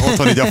 Ott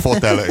van így a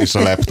fotel és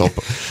a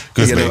laptop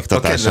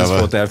közbeiktatásával. A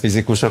kedvenc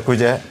fotelfizikusok,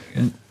 ugye?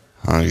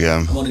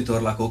 Igen. A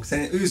monitorlakók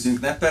szerint űzzünk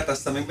neppert,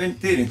 aztán még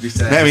térjünk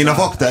vissza. Nem, én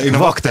a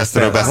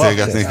vaktesztről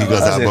beszélgetnék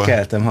igazából. Azért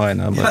keltem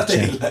hajnalban. Ja,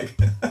 tényleg.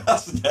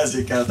 Azt mondja,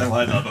 ezért keltem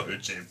hajnalban,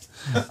 öcsém.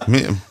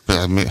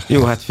 Mi?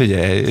 Jó, hát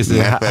figyelj,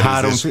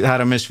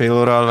 3,5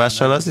 óra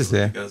alvással az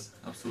izé?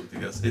 Abszolút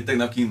igaz. Én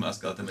tegnap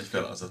kimászkáltam egy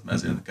felhozott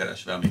mezőn,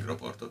 keresve a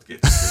mikroportot 2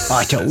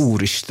 Atya,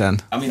 úristen.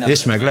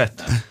 És meg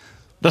lett?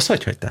 De azt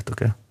hogy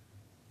hagytátok el?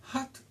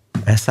 Hát,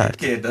 Elszállt?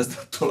 kérdezd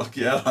attól,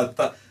 aki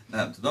elhagyta.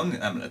 Nem tudom,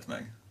 nem lett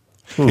meg.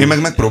 Én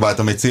meg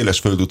megpróbáltam egy széles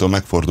földúton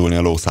megfordulni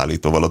a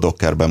lószállítóval a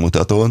Docker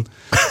bemutatón,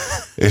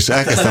 és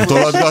elkezdtem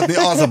tolatgatni.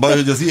 Az a baj,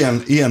 hogy az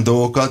ilyen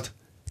dolgokat,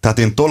 tehát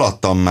én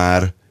tolattam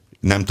már,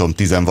 nem tudom,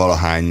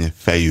 10-valahány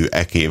fejű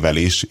ekével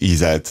is,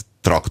 ízelt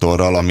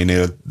traktorral,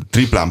 aminél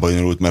triplán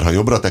bonyolult, mert ha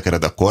jobbra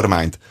tekered a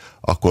kormányt,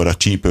 akkor a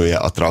csípője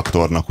a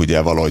traktornak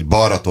ugye valahogy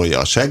balra tolja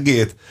a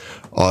seggét,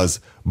 az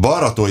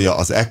balra tolja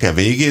az eke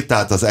végét,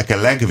 tehát az eke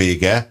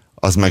legvége,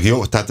 az meg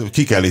jó, tehát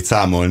ki kell itt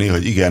számolni,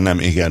 hogy igen,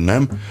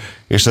 nem,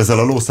 és ezzel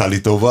a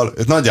lószállítóval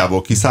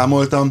nagyjából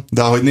kiszámoltam,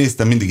 de ahogy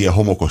néztem, mindig ilyen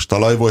homokos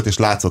talaj volt, és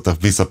látszott a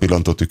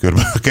visszapillantó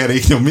tükörben a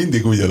keréknyom,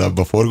 mindig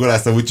ugyanabba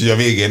forgoláztam, úgyhogy a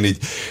végén így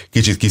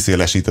kicsit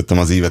kiszélesítettem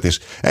az ívet, és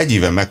egy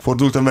éven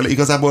megfordultam vele,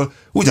 igazából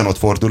ugyanott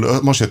fordul,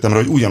 most jöttem rá,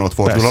 hogy ugyanott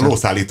fordul persze. A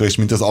lószállító is,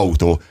 mint az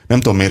autó. Nem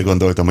tudom, miért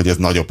gondoltam, hogy ez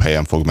nagyobb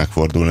helyen fog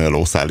megfordulni a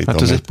lószállító.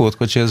 Hát ez egy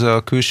pótkocsi, ez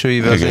a külső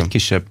íve, az egy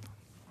kisebb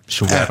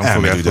sugáron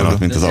fogják ugyanott,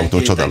 mint az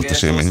autó,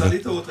 csodálatos élmény.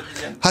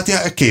 Hát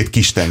ja, 2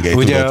 kis tengely,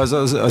 ugye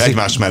tudod,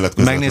 egymás mellett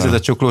közvetlen. Megnézed a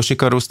csuklósi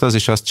karuszt, az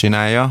is azt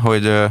csinálja,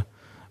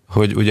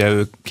 hogy ugye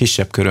ő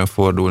kisebb körön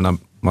fordulna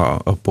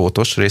a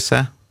pótos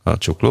része, a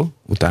csukló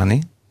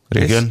utáni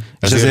rész. Igen,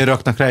 és ezért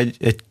raknak rá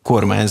egy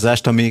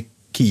kormányzást, ami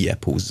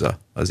kijebb húzza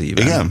az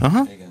íven. Igen?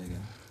 Aha. Igen.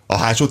 A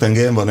hátsó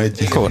tengelyen van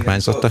egy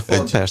kormányzott,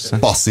 persze.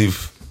 Passzív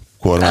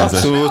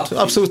kormányzás.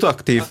 Abszolút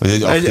aktív.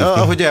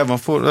 Ahogy el van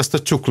azt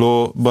a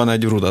csuklóban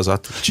egy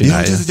rudazat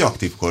csinálja. Ja, ez egy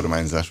aktív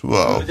kormányzás.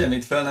 Wow. Ugye,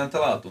 mit fel nem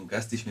találtunk,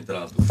 ezt is mi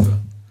találtuk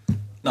fel.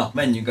 Na,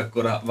 menjünk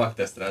akkor a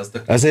vaktesztre.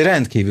 Ez egy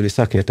rendkívüli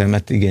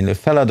szakértelmet igénylő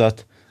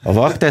feladat. A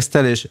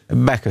vaktesztelés,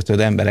 bekötöd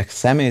emberek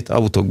szemét,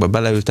 autókba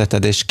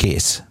beleülteted, és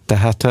kész.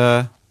 Tehát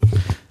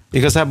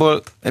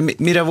igazából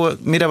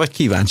mire vagy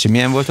kíváncsi?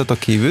 Milyen voltatok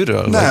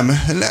kívülről?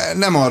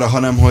 Nem arra,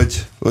 hanem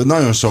hogy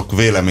nagyon sok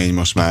vélemény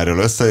most már erről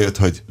összejött,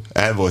 hogy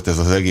el volt ez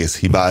az egész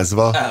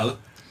hibázva.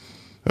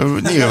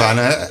 Nyilván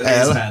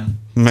el,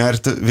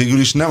 mert végül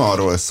is nem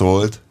arról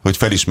szólt, hogy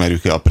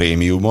felismerjük-e a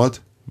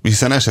prémiumot,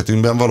 hiszen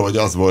esetünkben valahogy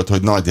az volt,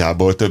 hogy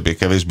nagyjából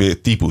többé-kevésbé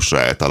típusra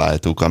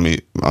eltaláltuk,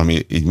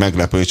 ami így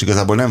meglepő, és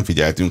igazából nem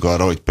figyeltünk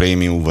arra, hogy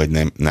prémium vagy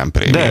nem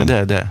prémium.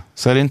 De.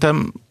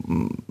 Szerintem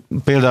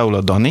például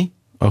a Dani,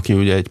 aki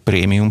ugye egy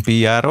prémium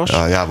PR-os.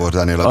 A Jávor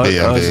Dániel a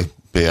BMW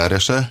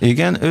PR-ese.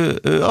 Igen,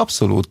 ő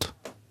abszolút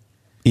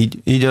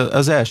így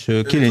az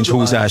első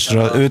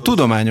kilincs-húzásra, ő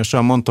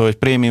tudományosan mondta, hogy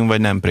prémium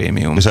vagy nem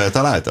prémium. És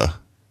eltalálta?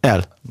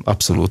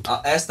 Abszolút.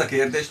 Ezt a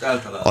kérdést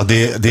eltalálta.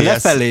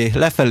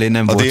 Lefelé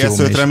nem volt jó. A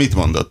DS5-re mit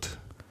mondott?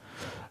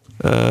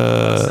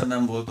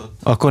 Nem volt ott.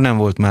 Akkor nem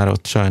volt már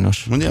ott,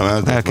 sajnos.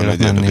 Mondja, el kellett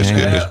menni.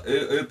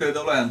 Ő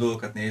például olyan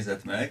dolgokat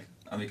nézett meg,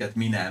 amiket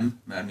mi nem,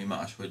 mert mi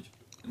máshogy.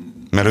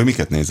 Mert ő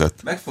miket nézett?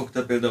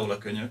 Megfogta például a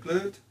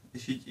könyöklőt,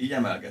 és így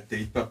emelgette,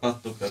 így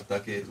pattogtatta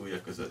a 2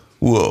 ujja között.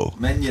 Wow.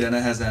 Mennyire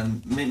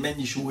nehezen,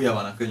 mennyi súlya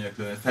van a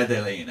könyöklőn,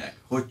 fedelének,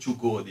 hogy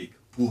csukódik,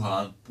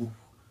 puhan,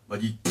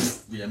 vagy így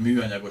ilyen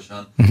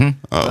műanyagosan.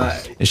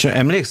 És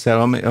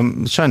emlékszel,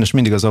 sajnos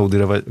mindig az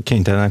Audira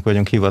kénytelenek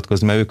vagyunk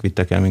hivatkozni, mert ők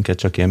vittek el minket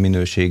csak ilyen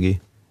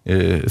minőségi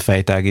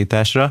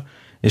fejtágításra,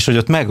 és hogy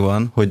ott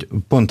megvan, hogy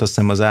pont azt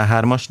hiszem az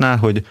A3-asnál,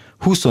 hogy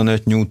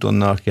 25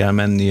 newtonnal kell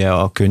mennie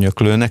a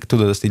könyöklőnek,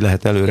 tudod, azt így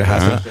lehet előre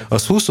hátra.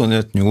 Az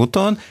 25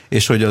 newton,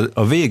 és hogy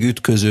a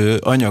végütköző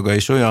anyaga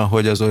is olyan,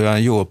 hogy az olyan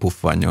jól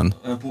puffanjon.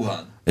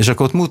 Puhan. És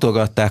akkor ott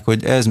mutogatták,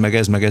 hogy ez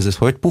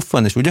hogy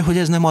puffan, és ugye, hogy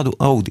ez nem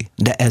Audi,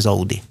 de ez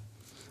Audi.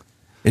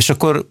 És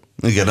akkor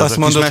igen, azt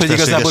mondod, hogy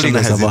igazából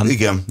igaza van.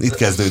 Igen, itt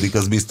kezdődik,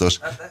 az biztos.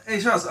 Hát,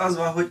 és az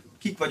van, hogy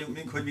kik vagyunk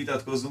mink, hogy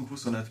vitatkozzunk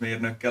 25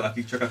 mérnökkel,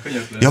 akik csak a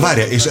könyöklőn. Ja,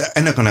 várjál, és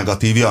ennek a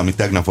negatívja, amit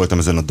tegnap voltam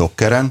ezen a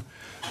Dockeren,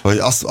 hogy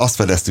azt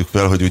fedeztük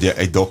fel, hogy ugye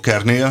egy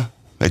Dockernél,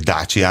 egy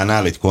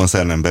Dacia-nál, egy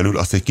koncernen belül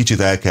azt egy kicsit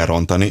el kell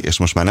rontani, és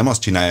most már nem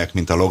azt csinálják,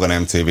 mint a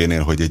Logan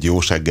MCV-nél, hogy egy jó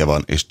segge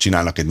van, és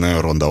csinálnak egy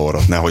nagyon ronda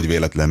orrot, nehogy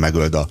véletlen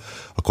megöld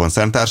a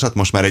koncerttársat.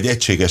 Most már egy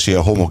egységes,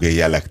 ilyen homogén,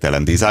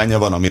 jellegtelen dizájnja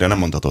van, amire nem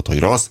mondhatod, hogy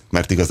rossz,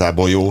 mert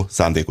igazából jó,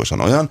 szándékosan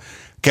olyan.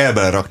 Kell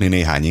belerakni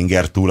néhány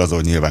ingert, túl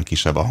azon nyilván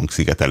kisebb a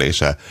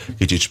hangszigetelése,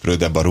 kicsit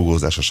sprödebb a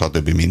rugózása,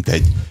 stb.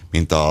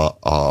 Mint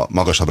a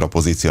magasabbra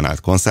pozícionált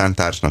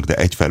koncerttársnak, de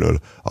egyfelől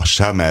a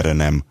semmerre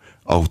nem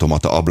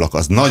automata ablak,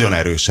 az nagyon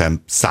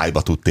erősen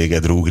szájba tud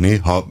téged rúgni,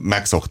 ha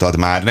megszoktad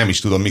már, nem is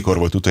tudom mikor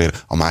volt utoljára.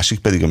 A másik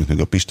pedig, amit még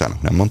a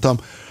Pistának nem mondtam,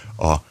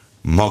 a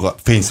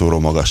fényszóró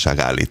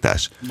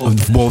magasságállítás.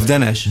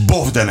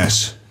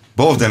 Bovdenes.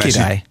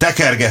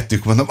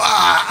 Tekergettük, mondom,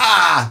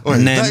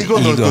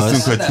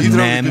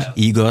 nem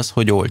igaz,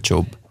 hogy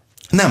olcsóbb.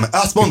 Nem,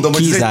 azt mondom,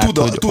 hogy ez egy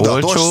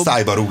tudatos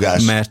szájba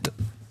rúgás. Mert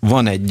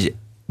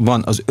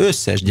van az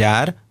összes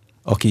gyár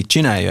aki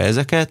csinálja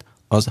ezeket,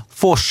 az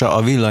fossa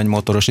a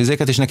villanymotoros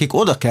izéket, és nekik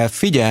oda kell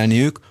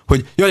figyelniük,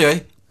 hogy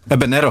jaj,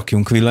 ebben ne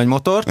rakjunk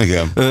villanymotort.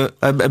 Igen.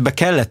 Ebbe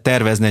kellett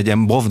tervezni egy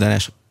ilyen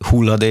bovdenes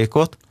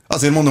hulladékot.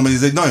 Azért mondom, hogy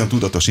ez egy nagyon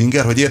tudatos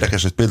inger, hogy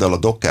érdekes, hogy például a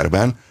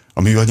Dockerben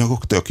a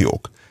műanyagok tök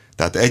jók.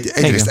 Tehát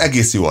egyrészt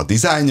egész jó a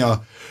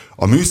dizájnja,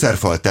 a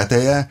műszerfal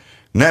teteje,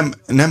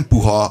 nem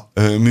puha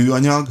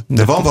műanyag,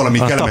 de van valami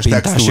kellemes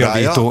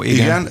textúrája.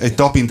 Igen, egy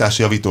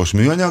tapintásjavítós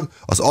műanyag.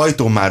 Az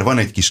ajtón már van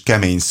egy kis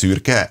kemény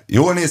szürke,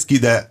 jól néz ki,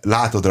 de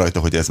látod rajta,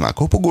 hogy ez már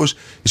kopogós,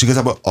 és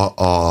igazából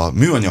a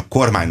műanyag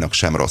kormánynak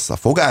sem rossz a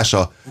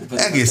fogása.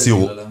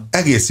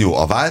 Egész jó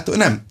a váltó.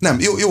 Nem,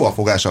 jó a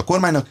fogása a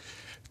kormánynak.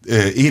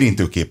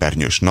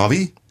 Érintőképernyős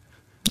navi.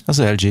 Az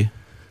LG.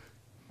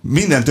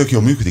 Minden tök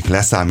jól működik,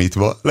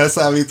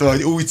 leszámítva,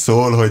 hogy úgy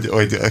szól,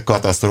 hogy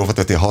katasztrófa,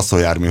 tehát ilyen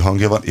haszonjármű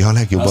hangja van. Ja, a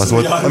legjobb az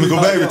volt, amikor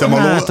beültem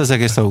Hát az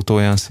egész autó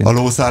olyan szint.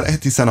 a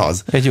hiszen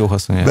az. Egy jó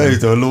haszonjármű.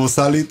 Beültem a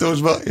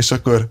lószállítósba, és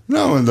akkor,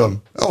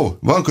 mondom,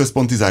 van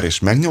központi zár, és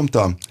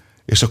megnyomtam,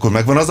 és akkor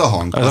megvan az a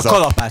hang. Az a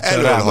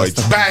kalapáccsal elől, hogy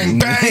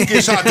bang,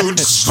 és hátul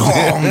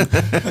zsong.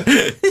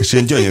 És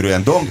ilyen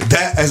gyönyörűen dong,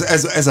 de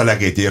ez a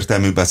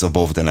legegyértelműbb, ez a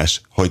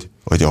bovdenes, hogy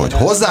ahogy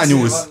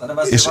hozzányúlsz.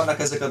 És vannak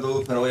ezek a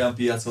dolgok, mert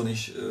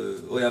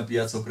olyan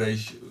piacokra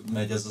is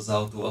megy ez az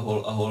autó,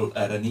 ahol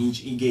erre nincs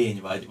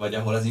igény, vagy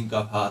ahol ez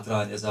inkább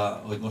hátrány,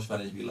 hogy most van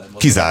egy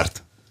villanymotor.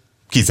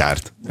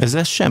 Kizárt.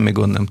 Ezzel semmi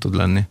gond nem tud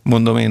lenni.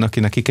 Mondom én,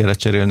 akinek ki kellett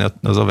cserélni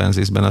az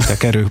Avenzisben a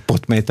tekerő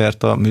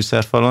potmétert a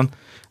műszerfalon,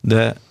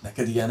 de...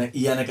 Neked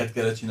ilyeneket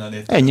kellett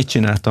csinálni? Ennyit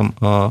csináltam.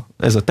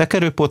 Ez a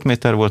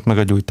tekerőpotméter volt, meg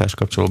a gyújtás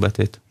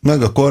kapcsolóbetét.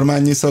 Meg a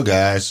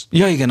kormánynyiszagás.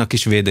 Ja igen, a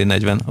kis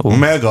VD40.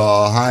 Meg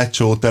a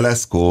hátsó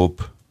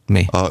teleszkóp.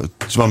 Mi?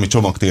 Valami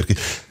csomagtér ki.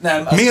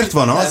 Nem, miért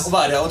van az?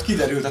 Várjál, ott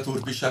kiderült a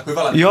turpisság, hogy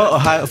valami... Ja,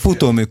 a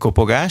futómű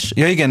kopogás.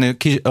 Ja igen,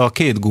 a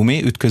két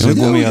gumi, ütköző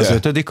gumi az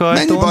 5. ajtón.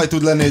 Mennyi baj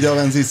tud lenni egy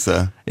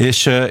Avenzisszel?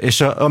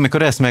 És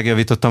amikor ezt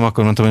megjavítottam,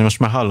 akkor mondtam, hogy most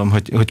már hallom,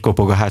 hogy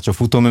kopog a hátsó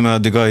futómű, mert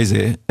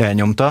addig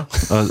elnyomta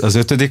az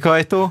 5.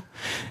 ajtó,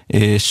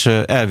 és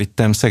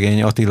elvittem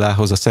szegény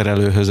Attilához, a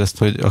szerelőhöz ezt,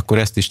 hogy akkor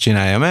ezt is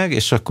csinálja meg,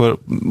 és akkor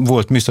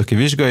volt műszaki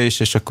vizsga is,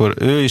 és akkor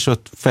ő is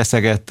ott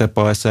feszegette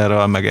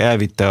pajszerral, meg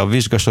elvitte a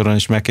vizsgasoron,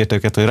 és megkérte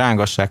őket, hogy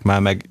rángassák már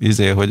meg,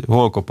 hogy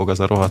hol kopog az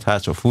a rohadt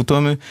hátsó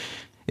futómű,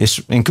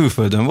 és én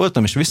külföldön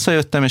voltam, és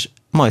visszajöttem, és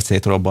majd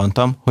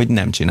szétrobbantam, hogy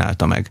nem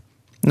csinálta meg.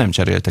 Nem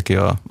cserélte ki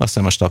azt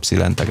hiszem a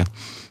stabszilenteket.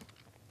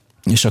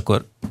 És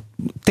akkor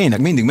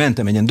tényleg mindig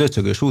mentem egy ilyen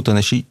döcögös úton,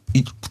 és így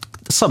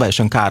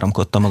szabályosan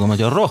káromkodtam magam,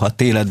 hogy a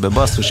rohadt életbe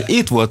basszus,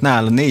 itt volt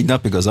nála 4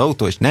 napig az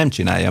autó, és nem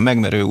csinálja meg,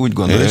 mert ő úgy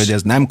gondolja, hogy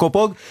ez nem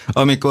kopog,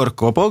 amikor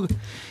kopog,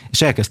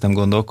 és elkezdtem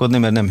gondolkodni,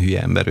 mert nem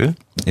hülye ember ő,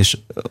 és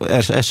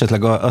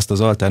esetleg azt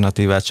az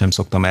alternatívát sem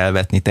szoktam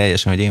elvetni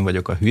teljesen, hogy én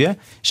vagyok a hülye,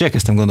 és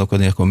elkezdtem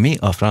gondolkodni, akkor mi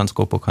a franc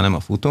kopog, ha nem a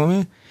futómű,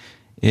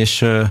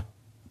 és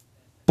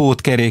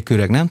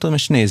pótkeréküreg, nem tudom,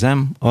 és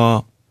nézem,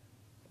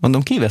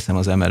 mondom, kiveszem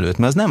az emelőt,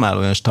 mert az nem áll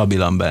olyan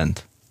stabilan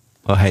bent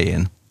a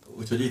helyén.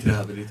 Úgyhogy itt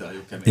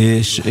rehabilitáljuk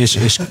keményen.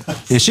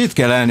 És itt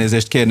kell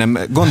elnézést kérnem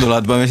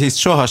gondolatban, mert hisz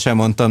sohasem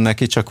mondtam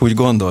neki, csak úgy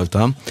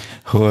gondoltam,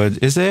 hogy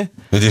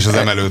és az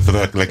emelőt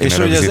le kéne és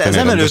hogy az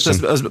emelőt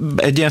az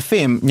egy ilyen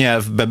fém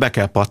nyelvbe be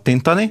kell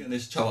pattintani. Igen,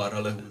 és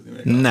csavarra lehúzni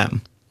meg.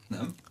 Nem.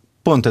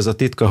 Pont ez a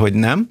titka, hogy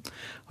nem,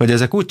 hogy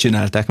ezek úgy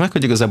csinálták meg,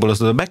 hogy igazából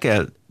azt oda be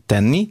kell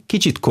tenni,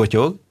 kicsit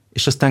kotyog,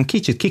 és aztán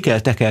kicsit ki kell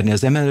tekerni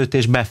az emelőt,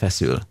 és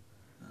befeszül.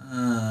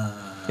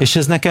 És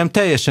ez nekem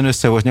teljesen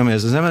össze volt nyomja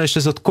ez az emelő, és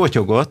ez ott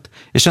kotyogott,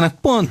 és ennek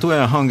pont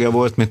olyan hangja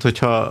volt, mint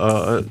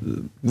hogyha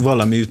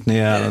valami ütné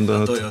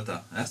állandóan. A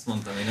Toyota, ezt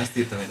mondtam én, ezt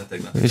írtam én a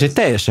tegnap. És egy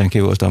teljesen ki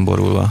voltam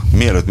borulva.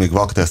 Mielőtt még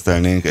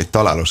vaktesztelnénk, egy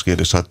találós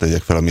kérdést hadd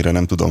tegyek fel, amire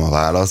nem tudom a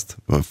választ.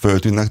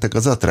 Föltűnt nektek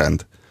az a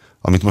trend?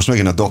 Amit most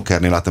megint a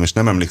Dockernél láttam, és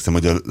nem emlékszem,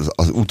 hogy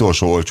az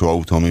utolsó olcsó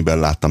autó, amiben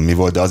láttam mi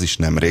volt, de az is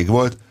nemrég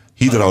volt.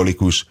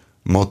 Hidraulikus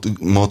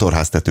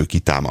motorháztető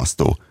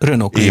kitámasztó.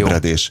 Renault Clio.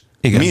 Ébredés.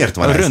 Igen. Miért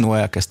van a ez? Renault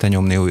elkezdte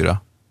nyomni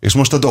újra. És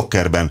most a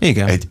Dockerben.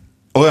 Igen. Egy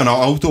olyan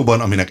autóban,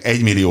 aminek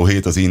 1,7 millió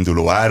az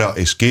induló ára,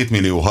 és 2,6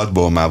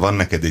 millió már van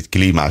neked egy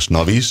klímás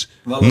nav is.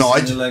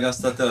 Valószínűleg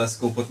azt a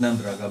teleszkópot nem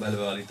drágább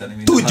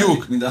előállítani.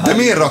 Tudjuk, de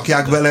miért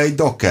rakják bele egy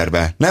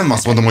Dockerbe? Nem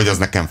azt mondom, hogy az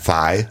nekem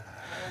fáj.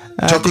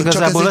 Hát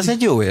igazából ez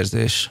egy jó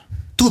érzés.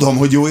 Tudom,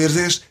 hogy jó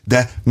érzés,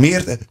 de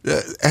miért?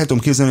 El tudom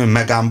képzelni, hogy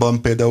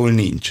Megánban például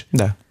nincs.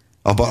 De.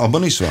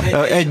 Abban is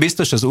van? Egy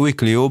biztos, az új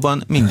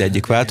Clióban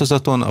mindegyik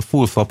változaton a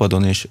full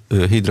fapadon is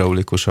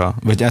hidraulikus,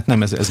 vagy hát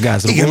nem, ez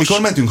gázrugós. Igen, mikor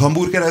mentünk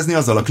hamburgerezni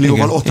azzal a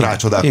Clióval, ott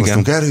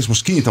rácsodálkoztunk erre, és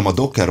most kinyitom a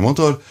Docker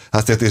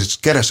motorháztetőt, és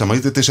keresem a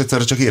ütőt, és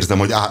egyszerre csak érzem,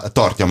 hogy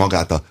tartja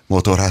magát a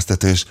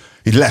motorháztető, és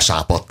így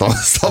lesápadtam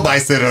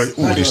szabályszerűen, hogy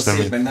úristen.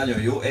 Nagyon szép, meg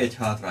nagyon jó, egy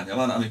hátránya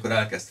van, amikor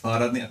elkezd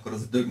fáradni, akkor az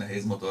a dög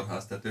nehéz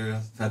motorháztető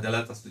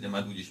fedelet, azt ugye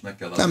már úgyis meg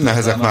kell. Nem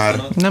nehezek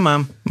már. Nem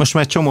ám, most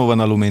már egy csomó van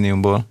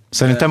alumíniumból.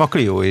 Szerintem a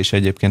Clio is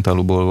egyébként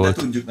faluból volt.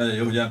 De tudjuk nagyon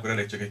jó, hogy akkor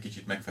elég csak egy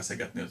kicsit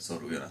megfeszegetni, hogy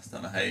szoruljon,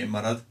 aztán a helyén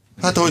marad.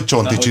 Hát ahogy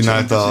Csonti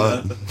csinálta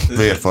a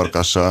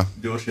vérfarkassal.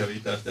 Gyors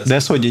javítást. De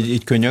ez hogy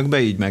így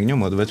könyökbe így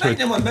megnyomod? Vagy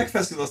megnyomod,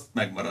 megfeszül, azt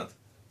megmarad.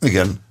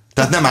 Igen.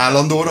 Tehát nem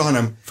állandóra,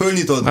 hanem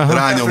fölnyitod,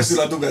 rányomsz. Megfeszül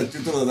a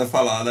dugattyú, tudod, a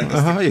falának.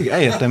 Aha,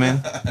 igen, értem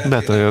én.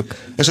 Betoljok.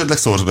 Esetleg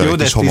szórsz be Jó, egy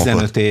de kis ez homokot.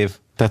 15 év.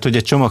 Tehát, hogy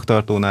egy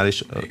csomagtartónál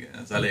is. Igen,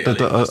 ez elég, Tehát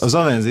elég az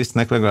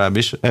Avenzisnek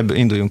legalábbis, ebből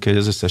induljunk ki, hogy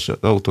az összes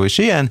autó is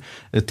ilyen,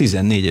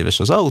 14 éves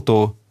az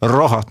autó,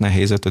 rohadt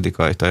nehéz 5.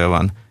 ajtaja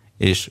van,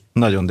 és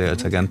nagyon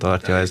délcegen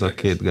tartja ez a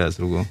két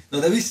gázrugó. Na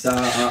de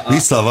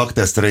Vissza a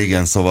vaktesztre,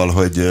 igen, szóval,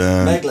 hogy...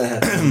 meg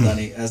lehet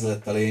mondani, ez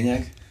lett a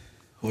lényeg,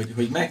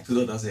 hogy meg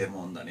tudod azért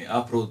mondani.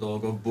 Apró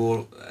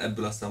dolgokból,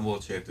 ebből aztán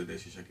volt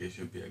sértődés is a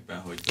későbbiekben,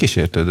 hogy...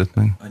 Kísértődött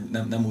meg.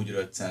 Nem úgy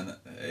röccen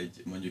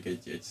mondjuk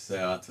egy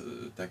Seat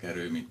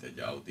tekerő, mint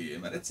egy Audi,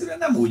 mert egyszerűen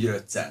nem úgy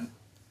röccen.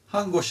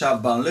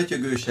 Hangosabban,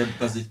 lötyögősebb,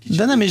 az egy kicsit...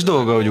 De nem is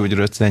dolga, hogy úgy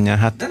röccenjen.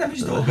 Hát, de nem is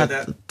dolga, hát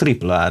de...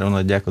 tripla áron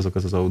adják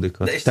azokat az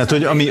Audikat. Tehát, nem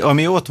hogy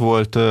ami ott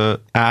volt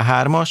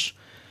A3-as,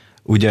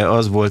 ugye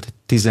az volt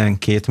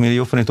 12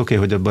 millió forint, oké,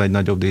 hogy abban egy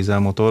nagyobb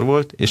dízelmotor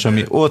volt, és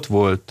ami ott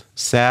volt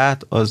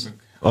Seat, az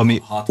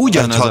ami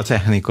ugyanaz a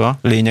technika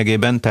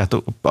lényegében, tehát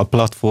a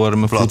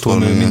platform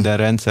futómű, minden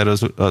rendszer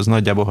az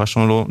nagyjából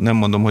hasonló, nem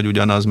mondom, hogy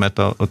ugyanaz, mert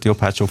ott jobb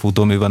hátsó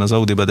futómű van az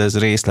Audiban, de ez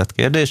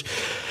részletkérdés.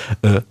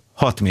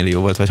 6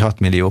 millió volt, vagy 6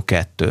 millió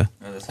 2.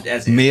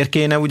 Miért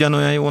kéne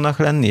ugyanolyan jónak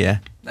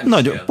lennie?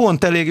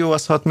 Pont elég jó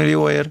az 6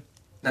 millióért.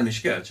 Nem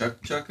is kell, csak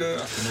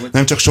azt mondom, hogy...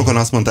 Nem csak sokan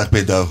azt mondták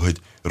például, hogy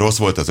rossz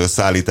volt az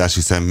összeállítás,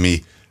 hiszen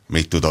mi,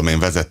 mit tudom én,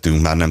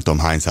 vezettünk már nem tudom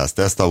hány száz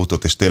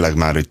tesztautót, és tényleg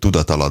már egy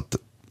tudat alatt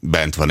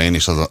bent van én,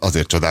 és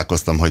azért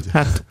csodálkoztam, hogy,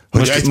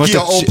 most ki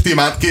a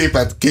optimált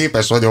képet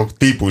képes vagyok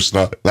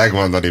típusra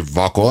megmondani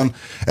vakon,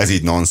 ez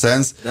így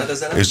nonsens. De hát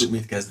ezzel nem és, tud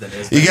mit kezdeni.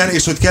 Igen,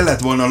 és hogy kellett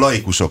volna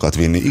laikusokat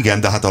vinni.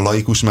 Igen, de hát a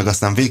laikus meg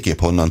aztán végképp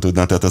honnan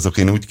tudna, tehát azok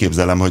én úgy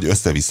képzelem, hogy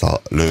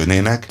össze-vissza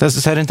lőnének. Tehát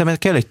szerintem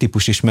kell egy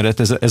típusismeret,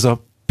 ez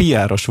a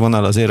PR-os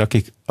vonal azért,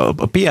 akik,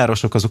 a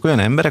PR-osok azok olyan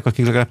emberek,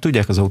 akik legalább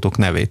tudják az autók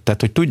nevét,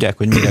 tehát hogy tudják,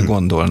 hogy mire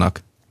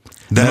gondolnak.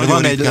 De mert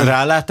van ritkán... egy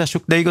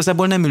rálátásuk, de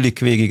igazából nem ülik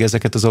végig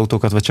ezeket az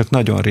autókat, vagy csak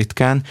nagyon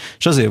ritkán,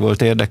 és azért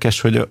volt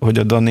érdekes, hogy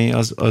a Dani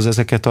az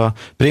ezeket a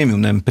prémium,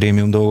 nem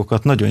prémium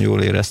dolgokat nagyon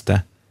jól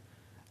érezte.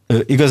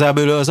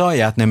 Igazából ő az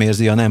alját nem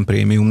érzi a nem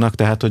prémiumnak,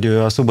 tehát hogy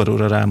ő a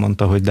Subaru-ra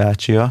rámondta, hogy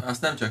Dacia.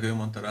 Azt nem csak ő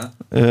mondta rá.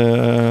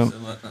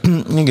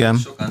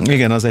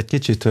 Igen, az egy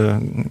kicsit...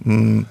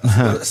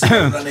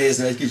 Subaru-ra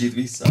nézve egy kicsit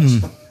vissza.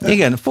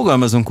 Igen,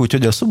 fogalmazunk úgy,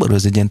 hogy a Subaru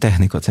az egy ilyen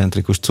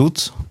technikacentrikus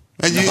cucc.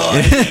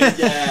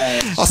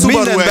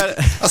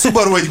 A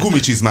Subaru egy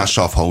gumicsizmás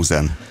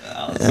Schaffhausen.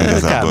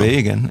 Kb.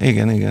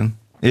 Igen.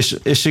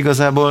 És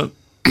igazából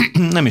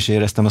nem is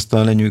éreztem azt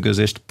a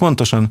lenyűgözést.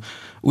 Pontosan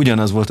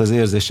ugyanaz volt az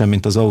érzésem,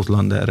 mint az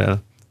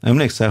Outlanderrel.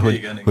 Emlékszel,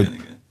 hogy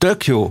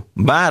tök jó,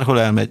 bárhol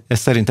elmegy,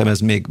 szerintem ez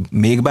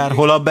még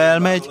bárhol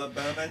elmegy,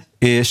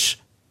 és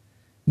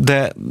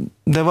de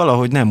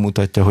valahogy nem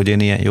mutatja, hogy én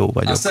ilyen jó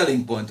vagyok. A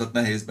selling pointot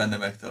nehéz benne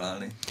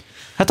megtalálni.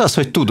 Hát az,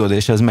 hogy tudod,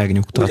 és ez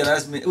megnyugtat.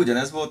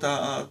 Ugyanez volt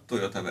a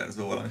Toyota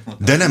Verzóval, amit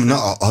mondtam. De nem,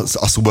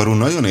 a Subaru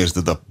nagyon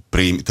érzed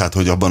tehát,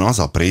 hogy abban az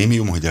a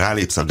prémium, hogy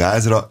rálépsz a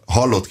gázra,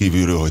 hallod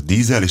kívülről, hogy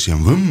dízel, és ilyen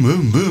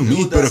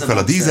így pörög fel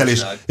a dízel,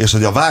 és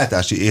hogy a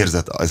váltási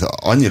érzet az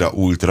annyira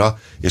ultra,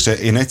 és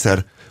én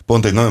egyszer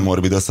pont egy nagyon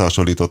morbid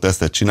összehasonlító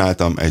tesztet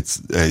csináltam,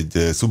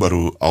 egy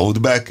Subaru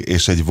Outback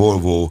és egy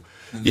Volvo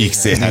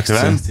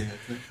XC70,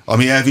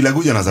 ami elvileg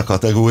ugyanaz a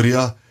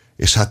kategória,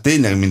 és hát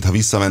tényleg, mintha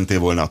visszamentél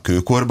volna a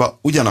kőkorba,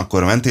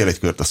 ugyanakkor mentél egy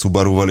kört a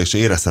Subaruval, és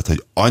érezted,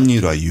 hogy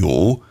annyira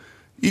jó,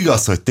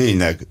 igaz, hogy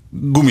tényleg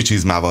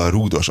gumicsizmával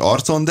rúdos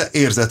arcon, de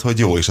érzed, hogy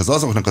jó, és az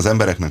azoknak az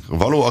embereknek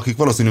való, akik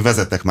valószínű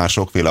vezettek már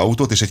sokféle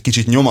autót, és egy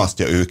kicsit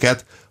nyomasztja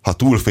őket, ha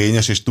túl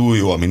fényes és túl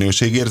jó a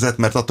minőségérzet,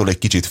 mert attól egy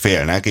kicsit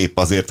félnek, épp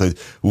azért, hogy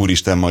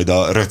úristen, majd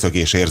a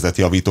röcögés érzet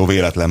javító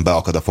véletlen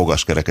beakad a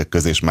fogaskerekek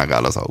közé, és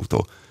megáll az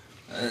autó.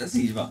 Ez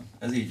így van.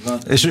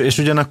 És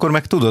ugyanakkor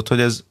meg tudod, hogy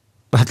ez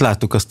hát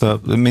láttuk azt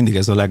mindig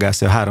ez a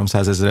Legacy, a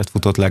 300 000-et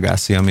futott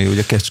Legacy, ami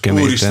ugye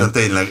Kecskeméten. Úristen,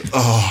 tényleg.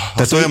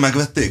 Tehát olyan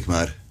megvették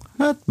már?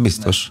 Hát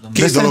biztos.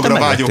 Két dologra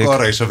vágyok,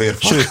 arra és a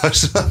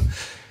vérfarkasra.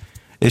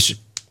 És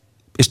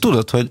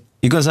tudod, hogy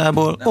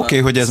igazából oké,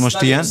 hogy ez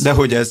most ilyen, de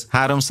hogy ez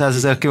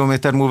 300 000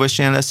 kilométer múlva is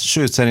ilyen lesz,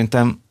 sőt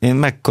szerintem én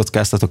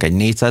megkockáztatok egy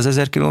 400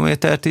 000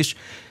 kilométert is,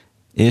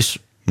 és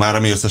már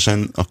ami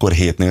összesen akkor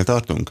 7-nél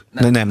tartunk?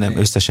 Nem,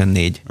 összesen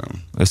 4.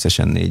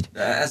 Összesen 4.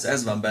 De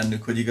ez van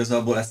bennük, hogy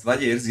igazából ezt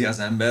vagy érzi az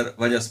ember,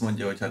 vagy azt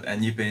mondja, hogy hát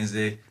ennyi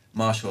pénzé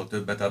máshol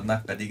többet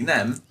adnak, pedig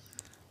nem.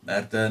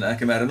 Mert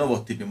nekem erre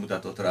Novotipi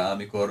mutatott rá,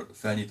 amikor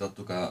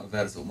felnyitottuk a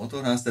Verzó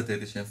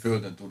motorháztetét, és ilyen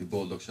földön túli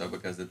boldogságba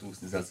kezdett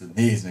úszni, hogy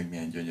nézd meg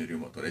milyen gyönyörű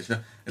motor. És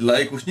egy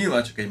laikus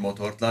nyilván csak egy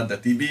motort lát, de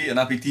Tibi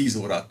napi 10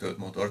 órát tölt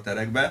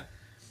motorterekbe,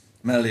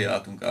 mellé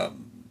álltunk a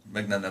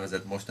meg nem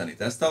nevezett mostani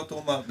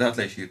tesztautómmal, de hát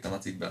le is írtam a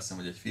cikkbe, azt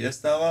hiszem, hogy egy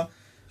Fiestával,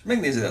 És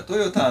megnézed a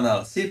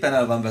Toyotánál, szépen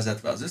el van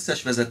vezetve az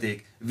összes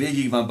vezeték,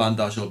 végig van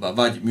bandázsolva,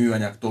 vagy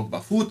műanyag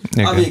tokba fut,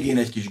 Igen. a végén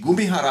egy kis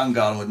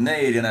gumiharanggal, hogy ne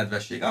érjen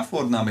nedvesség a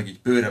Fordnál, meg így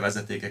pőre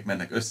vezetékek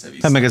mennek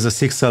össze-vissza. Hát meg ez a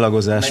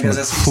szikszalagozás. Meg ez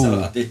a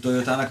szikszalat, egy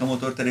Toyotának a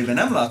motorterében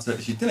nem látsz,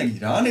 és itt tényleg így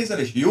ránézel,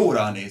 és jó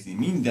ránézni,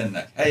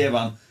 mindennek helye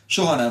van,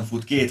 soha nem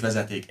fut két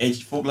vezeték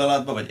egy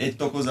foglalatba, vagy egy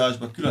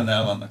tokozásba, külön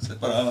el vannak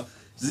szeparálva.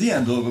 Az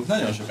ilyen dolgok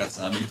nagyon sokat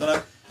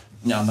számítanak,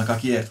 annak,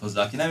 aki ért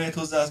hozzá, aki nem ért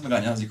hozzá, az meg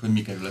anyázik, hogy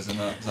mi kerül ezen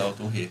az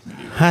autó 7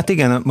 millió. Hát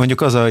igen,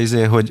 mondjuk az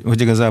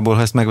hogy igazából,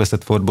 ha ezt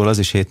megveszed Fordból, az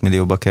is 7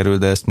 millióba kerül,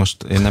 de ezt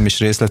most én nem is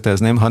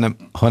részletezném,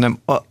 hanem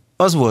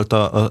az volt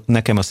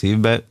nekem a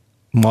szívbe,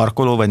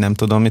 markoló, vagy nem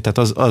tudom mit,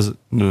 tehát az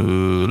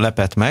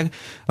lepett meg,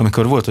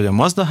 amikor volt, hogy a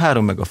Mazda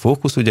 3 meg a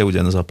Focus ugye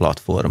ugyanaz a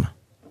platform.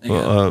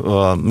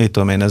 Mit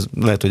tudom én, ez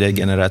lehet, hogy egy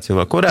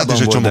generációval korábban hát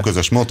és volt. egy csomó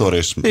közös motor,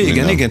 és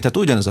igen, tehát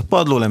ugyanaz a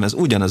padlólemez,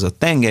 ugyanaz a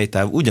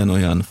tengelytáv,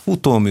 ugyanolyan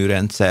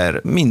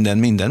futóműrendszer,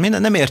 minden.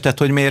 Nem érted,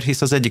 hogy miért,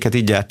 hisz az egyiket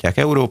így gyártják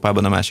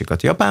Európában, a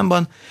másikat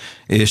Japánban,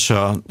 és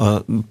a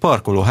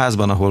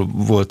parkolóházban, ahol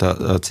volt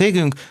a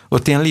cégünk,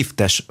 ott ilyen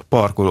liftes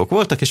parkolók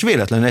voltak, és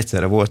véletlenül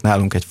egyszerre volt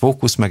nálunk egy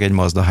Focus, meg egy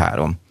Mazda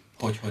 3.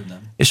 Hogy nem.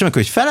 És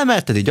amikor így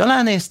felemelted, így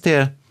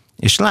alánéztél,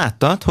 és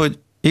láttad, hogy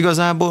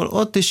igazából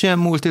ott is ilyen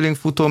multilink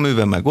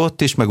futóműve, meg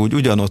ott is, meg úgy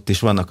ugyanott is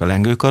vannak a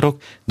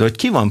lengőkarok, de hogy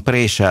ki van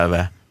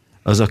préselve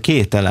az a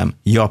két elem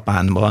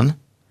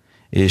Japánban,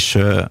 és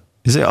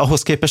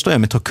ahhoz képest olyan,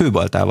 mintha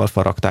kőbaltával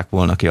faragták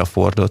volna ki a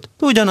Fordot.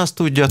 Ugyanazt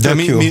tudja, de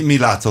tök jó. mi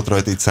látszott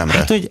rajta itt szemre?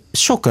 Hát, hogy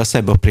sokkal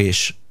szebb a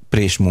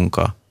prés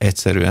munka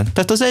egyszerűen.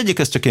 Tehát az egyik,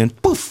 ez csak ilyen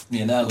puff.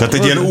 Tehát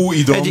egy ilyen új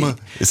idom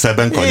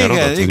szebben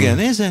kanyarodott. Igen,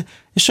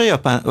 és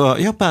a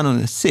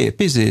japánon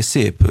szép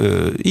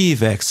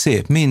ívek,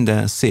 szép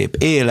minden, szép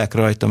élek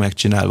rajta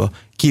megcsinálva,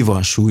 ki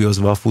van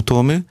súlyozva a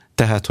futómű,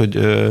 tehát,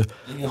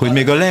 hogy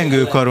még a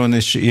lengőkaron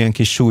is ilyen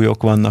kis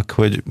súlyok vannak,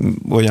 hogy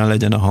olyan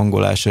legyen a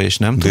hangolása, és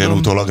nem tudom.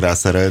 Utólag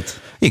rászerelt.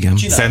 Igen.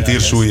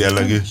 Szentírsúly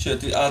jellegű.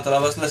 Sőt,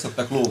 általában azt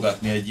leszoktak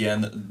lógatni egy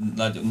ilyen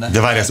nagyon... De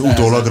várj, ezt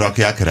utólag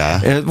rakják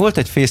rá? Volt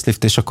egy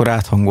facelift, és akkor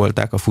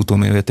áthangolták a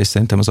futóművet, és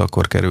szerintem az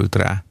akkor került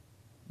rá.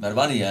 Mert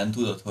van ilyen,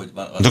 tudod, hogy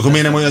van... De akkor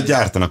miért nem olyat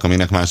gyártanak,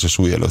 aminek más a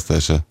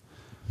súlyelosztása?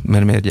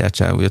 Mert miért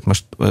gyártsál újat?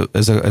 Most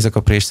ezek a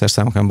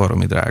présszerszámok nem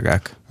baromi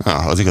drágák.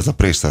 Az igaz, a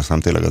présszerszám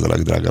tényleg az a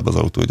legdrágább az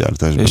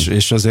autógyártásban.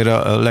 És azért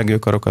a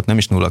lengőkarokat nem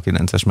is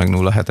 0,9-es meg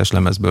 0,7-es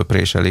lemezből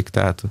préselik,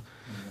 tehát...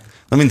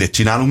 Na mindegy,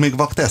 csinálunk még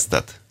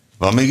vaktesztet?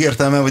 Van még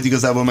értelme, vagy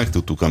igazából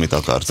megtudtuk, amit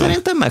akartunk?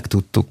 Szerintem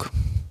megtudtuk.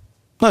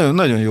 Nagyon,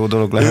 nagyon jó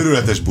dolog lehet.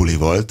 Őrületes buli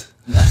volt.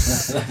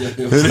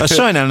 Azt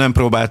sajnálom nem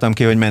próbáltam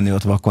ki, hogy menni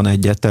ott vakon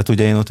egyet, tehát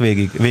ugye én ott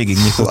végig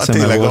nyitott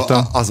szemmel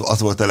voltam. Az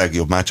volt a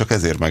legjobb, már csak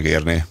ezért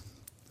megérné.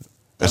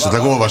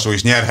 Esetleg olvasó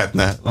is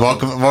nyerhetne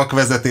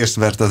vakvezetést,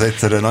 mert az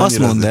egyszerűen annyira... Azt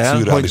mondd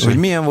el, hogy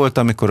milyen volt,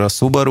 amikor a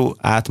Subaru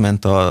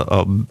átment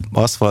a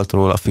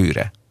aszfaltról a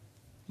fűre.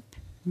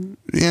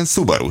 Ilyen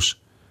Subarus.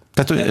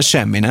 Tehát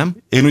semmi, nem?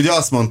 Én ugye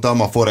azt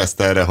mondtam a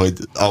Foresterre, hogy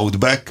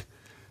Outback,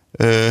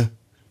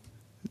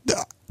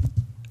 de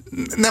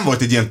nem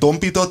volt egy ilyen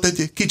tompított,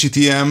 egy kicsit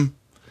ilyen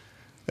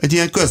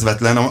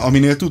közvetlen,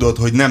 aminél tudod,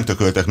 hogy nem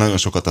tököltek nagyon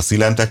sokat a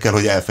szilentekkel,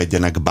 hogy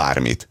elfedjenek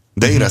bármit.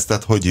 De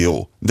érezted, hogy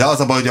jó. De az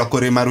a baj, hogy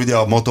akkor én már ugye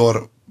a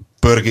motor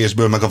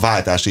pörgésből, meg a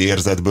váltási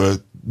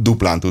érzetből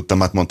duplán tudtam,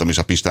 hát mondtam is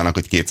a Pistának,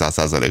 hogy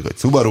 200% hogy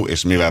Subaru,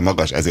 és mivel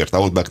magas, ezért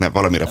Outback,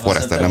 valamire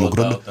Forester nem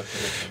ugrott.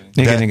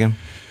 Igen.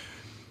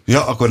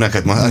 Ja, akkor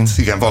neked ma, hát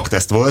igen,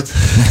 vakteszt volt.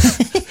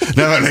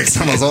 Nem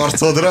emlékszem az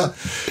arcodra.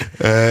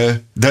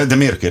 De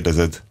miért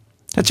kérdezed?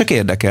 Hát csak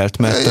érdekelt,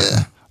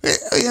 mert...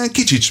 Ilyen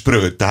kicsit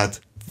spröd,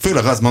 tehát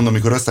főleg azt mondom,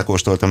 amikor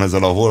összekóstoltam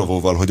ezzel a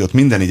Volvo-val, hogy ott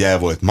minden így el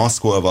volt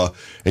maszkolva,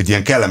 egy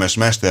ilyen kellemes,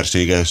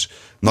 mesterséges,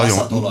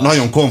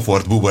 nagyon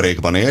komfort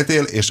buborékban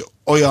éltél, és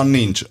olyan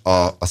nincs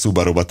a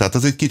Subaru-ban. Tehát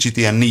az egy kicsit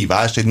ilyen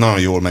nívás, egy nagyon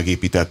jól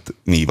megépített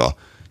níva.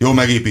 Jól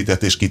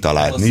megépített és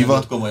kitalált níva.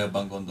 Ott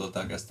komolyabban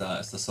gondolták ezt a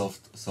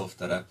soft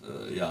terep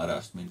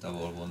járást, mint a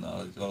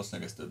Volvo-nál.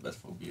 Valószínűleg ez többet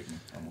fog bírni.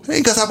 Amúgy.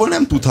 Igazából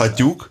nem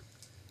tudhatjuk.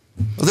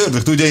 Az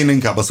ördög tudja, én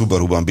inkább a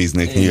Subaru-ban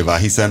bíznék nyilván,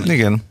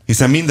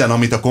 hiszen minden,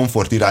 amit a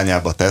komfort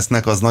irányába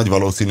tesznek, az nagy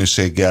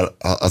valószínűséggel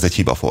az egy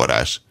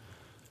hibaforrás.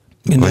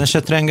 Minden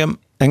esetre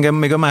engem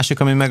még a másik,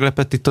 ami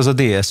meglepett itt, az a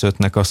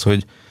DS5-nek az,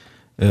 hogy...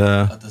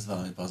 Hát ez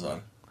valami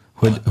pazar.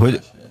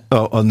 Hogy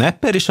a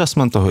Nepper is azt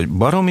mondta, hogy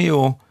baromi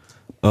jó,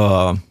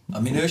 a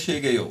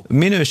minősége jó?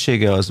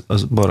 Minősége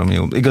az baromi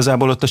jó.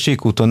 Igazából ott a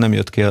síkúton nem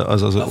jött ki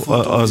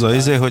az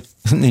hogy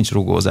nincs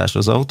rugózás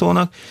az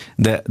autónak,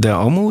 de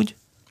amúgy...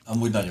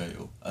 Amúgy nagyon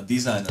jó. A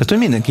design... Tehát, hogy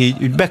mindenki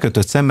így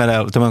bekötött szemmel,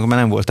 amikor már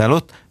nem voltál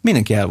ott,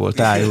 mindenki el volt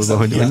ájulva,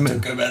 hogy...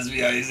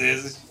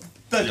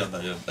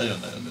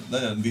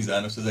 Nagyon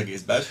dizájnos az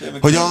egész belső.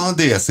 Hogy a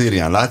DS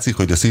szérián látszik,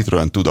 hogy a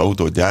Citroen tud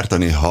autót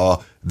gyártani,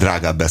 ha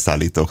drágább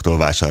beszállítóktóktól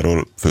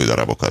vásárol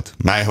fődarabokat.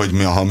 Máj, hogy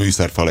ha a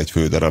műszerfal egy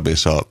fődarab,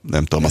 és a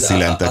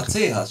szilentek... A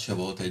CH se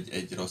volt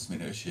egy rossz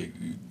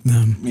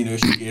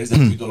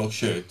minőségérzetű dolog,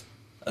 sőt.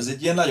 Ez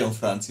egy ilyen nagyon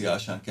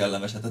franciásan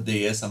kellemes, hát a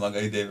DS a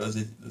maga idejében az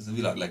a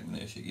világ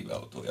legminőségibb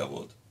autója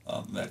volt a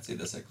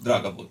Mercedesek.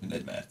 Drága volt, mint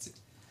egy Merci.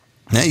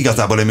 Ne,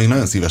 igazából én még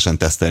nagyon szívesen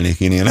tesztelnék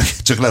én ilyenek,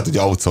 csak lehet, hogy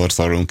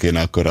outsourcolunk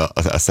kéne akkor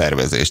a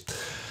szervezést.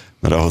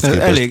 Mert ahhoz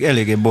képest...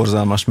 Eléggé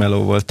borzalmas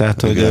meló volt,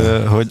 tehát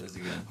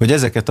hogy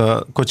ezeket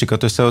a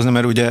kocsikat összehozni,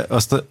 mert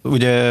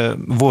ugye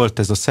volt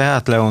ez a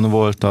Seat Leon,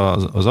 volt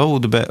az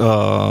Audi,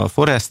 a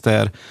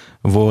Forester,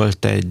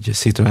 volt egy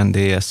Citroen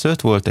DS5,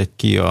 volt egy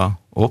Kia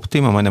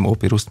Optima, majdnem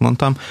Opirust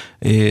mondtam,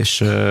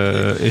 és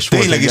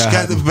tényleg is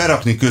kell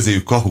berakni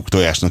közéjük kahuk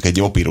tojásnak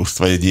egy Opirust,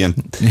 vagy egy ilyen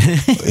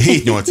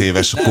 7-8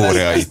 éves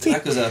koreait.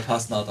 Legközelebb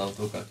használt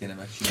autókkal kéne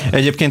megcsinálni.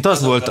 Egyébként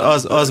az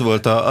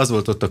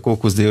volt ott a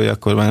kókuszdiója,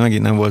 akkor már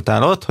megint nem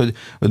voltál ott, hogy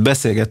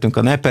beszélgettünk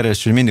a Neperrel,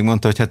 és mindig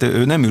mondta, hogy hát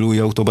ő nem ül új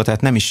autóba,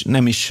 tehát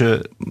nem is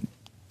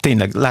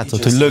tényleg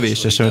látszott, hogy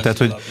lövésesen, tehát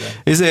hogy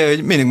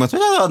mindig mondta,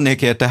 hogy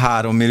adnék érte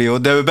 3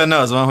 milliót, de ő benne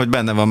az van, hogy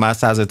benne van már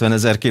 150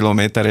 000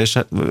 kilométer és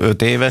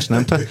 5 éves,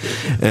 nem tudom.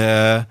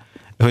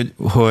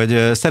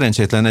 Hogy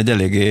szerencsétlen egy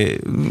eléggé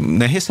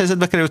nehéz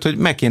helyzetbe került, hogy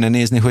meg kéne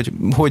nézni,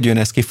 hogy jön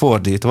ez ki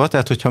fordítva,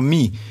 tehát hogyha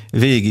mi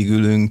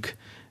végigülünk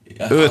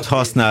 5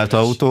 használt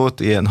autót,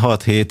 ilyen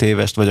 6-7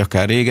 évest, vagy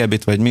akár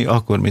régebbit, vagy mi,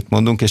 akkor mit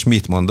mondunk, és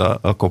mit mond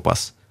a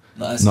kopasz.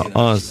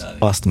 Na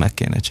azt meg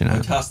kéne csinálni.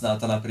 Hogy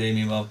használtan a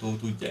prémium autó,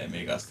 tudja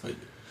még azt, hogy...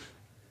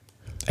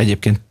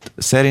 Egyébként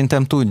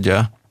szerintem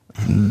tudja,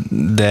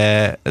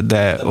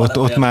 de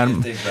ott már...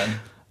 Mértékben.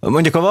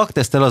 Mondjuk a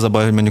vakteszttel az a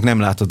baj, hogy mondjuk nem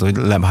látod, hogy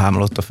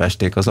lemhámlott a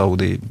festék az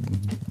Audi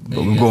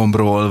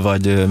gombról,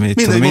 vagy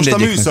most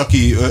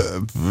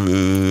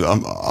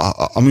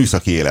a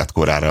műszaki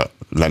életkorára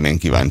lennénk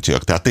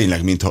kíváncsiak. Tehát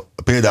tényleg, mint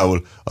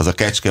például az a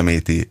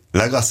kecskeméti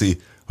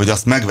Legacy, hogy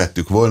azt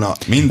megvettük volna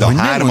mind a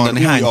hárman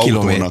új hány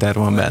autónak. Kilométer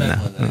van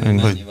benne.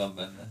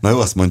 Na jó,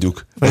 azt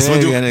mondjuk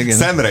igen.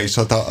 Szemre is,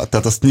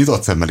 tehát azt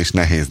nyitott szemmel is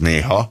nehéz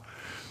néha.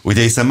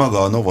 Ugye hiszen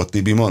maga a Novot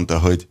Tibi mondta,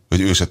 hogy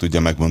ő se tudja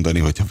megmondani,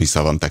 hogyha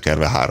vissza van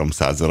tekerve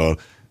 300-al,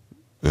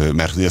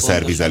 mert ugye a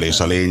szervizelés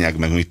a lényeg,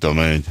 meg mit tudom,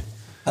 hogy...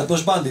 Hát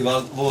most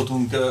Bandival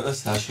voltunk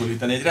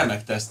összehasonlítani, egy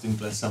remek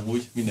tesztünk lesz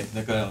amúgy,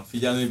 mindenkinek olyan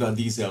figyelmében a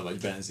dízel vagy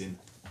benzin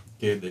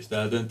kérdést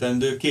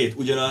eldöntendő. Két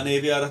ugyanolyan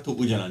évjáratú,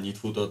 ugyanannyit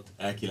futott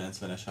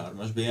E90-es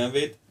 3-as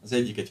BMW-t, az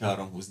egyik egy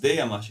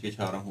 320D, a másik egy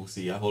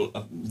 320i, ahol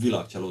a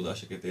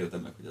világcsalódásokat éltem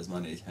meg, hogy az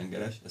már 4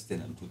 hengeres, ezt én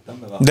nem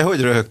tudtam. De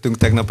hogy röhögtünk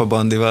tegnap a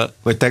Bandival?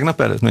 Vagy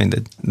tegnap előtt?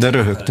 Mindegy. De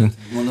röhögtünk.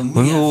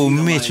 Mondom,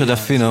 micsoda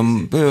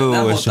finom. Nem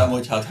mondtam,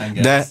 hogy 6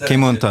 hengeres. De ki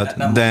mondtad?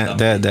 De.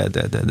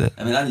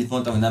 Én annyit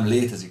mondtam, hogy nem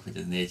létezik, hogy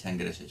ez 4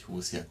 hengeres, egy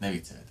 20, ne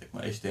vicceljetek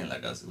már, és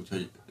tényleg az,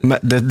 úgyhogy...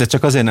 De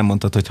csak azért nem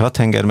mondtad, hogy 6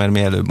 henger, mert mi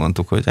előbb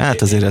mondtuk, hogy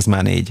hát azért ez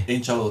már 4.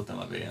 Én csalódtam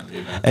a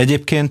BMW-ben.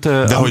 Egyébként...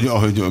 De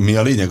hogy mi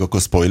a lényeg,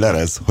 akkor spoiler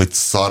ez? Hogy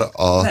szar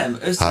a... Nem,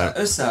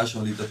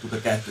 összehasonlítottuk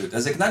a kettőt.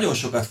 Ezek nagyon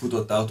sokat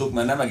futott autók,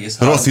 mert nem egész...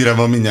 Rossz híre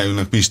van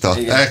mindnyájunknak, Pista.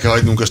 Igen. El kell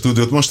hagynunk a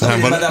stúdiót.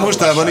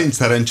 Mostanában nincs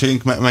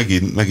szerencsénk,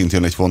 megint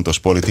jön egy fontos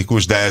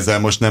politikus, de ezzel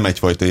most nem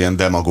egyfajta ilyen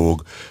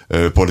demagóg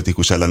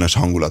politikus ellenes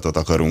hangulatot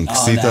akarunk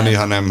szítani,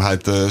 hanem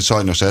hát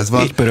sajnos ez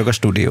van. Így pörög a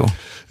stúdió.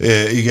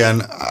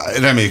 Igen,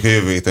 reméljük a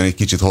jövő héten egy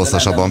kicsit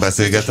hosszasabban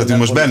beszélgethetünk.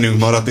 Most bennünk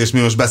maradt, és mi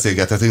most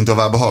beszélgethetünk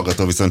tovább, a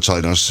hallgató viszont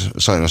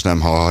sajnos nem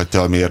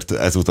hallhatja, miért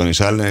ezúton is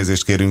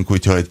elnézést kérünk,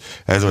 úgyhogy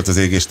ez volt az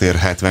Égéstér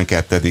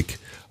 72.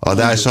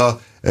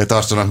 adása.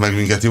 Tartsanak meg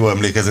minket jó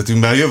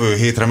emlékezetünkben. Jövő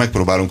hétre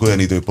megpróbálunk olyan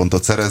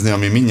időpontot szerezni,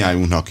 ami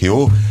mindnyájunknak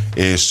jó,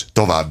 és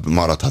tovább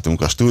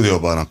maradhatunk a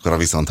stúdióban, akkor a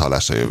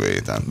viszonthallásra jövő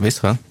héten.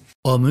 Viszont.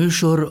 A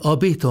műsor a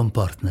Béton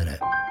partnere.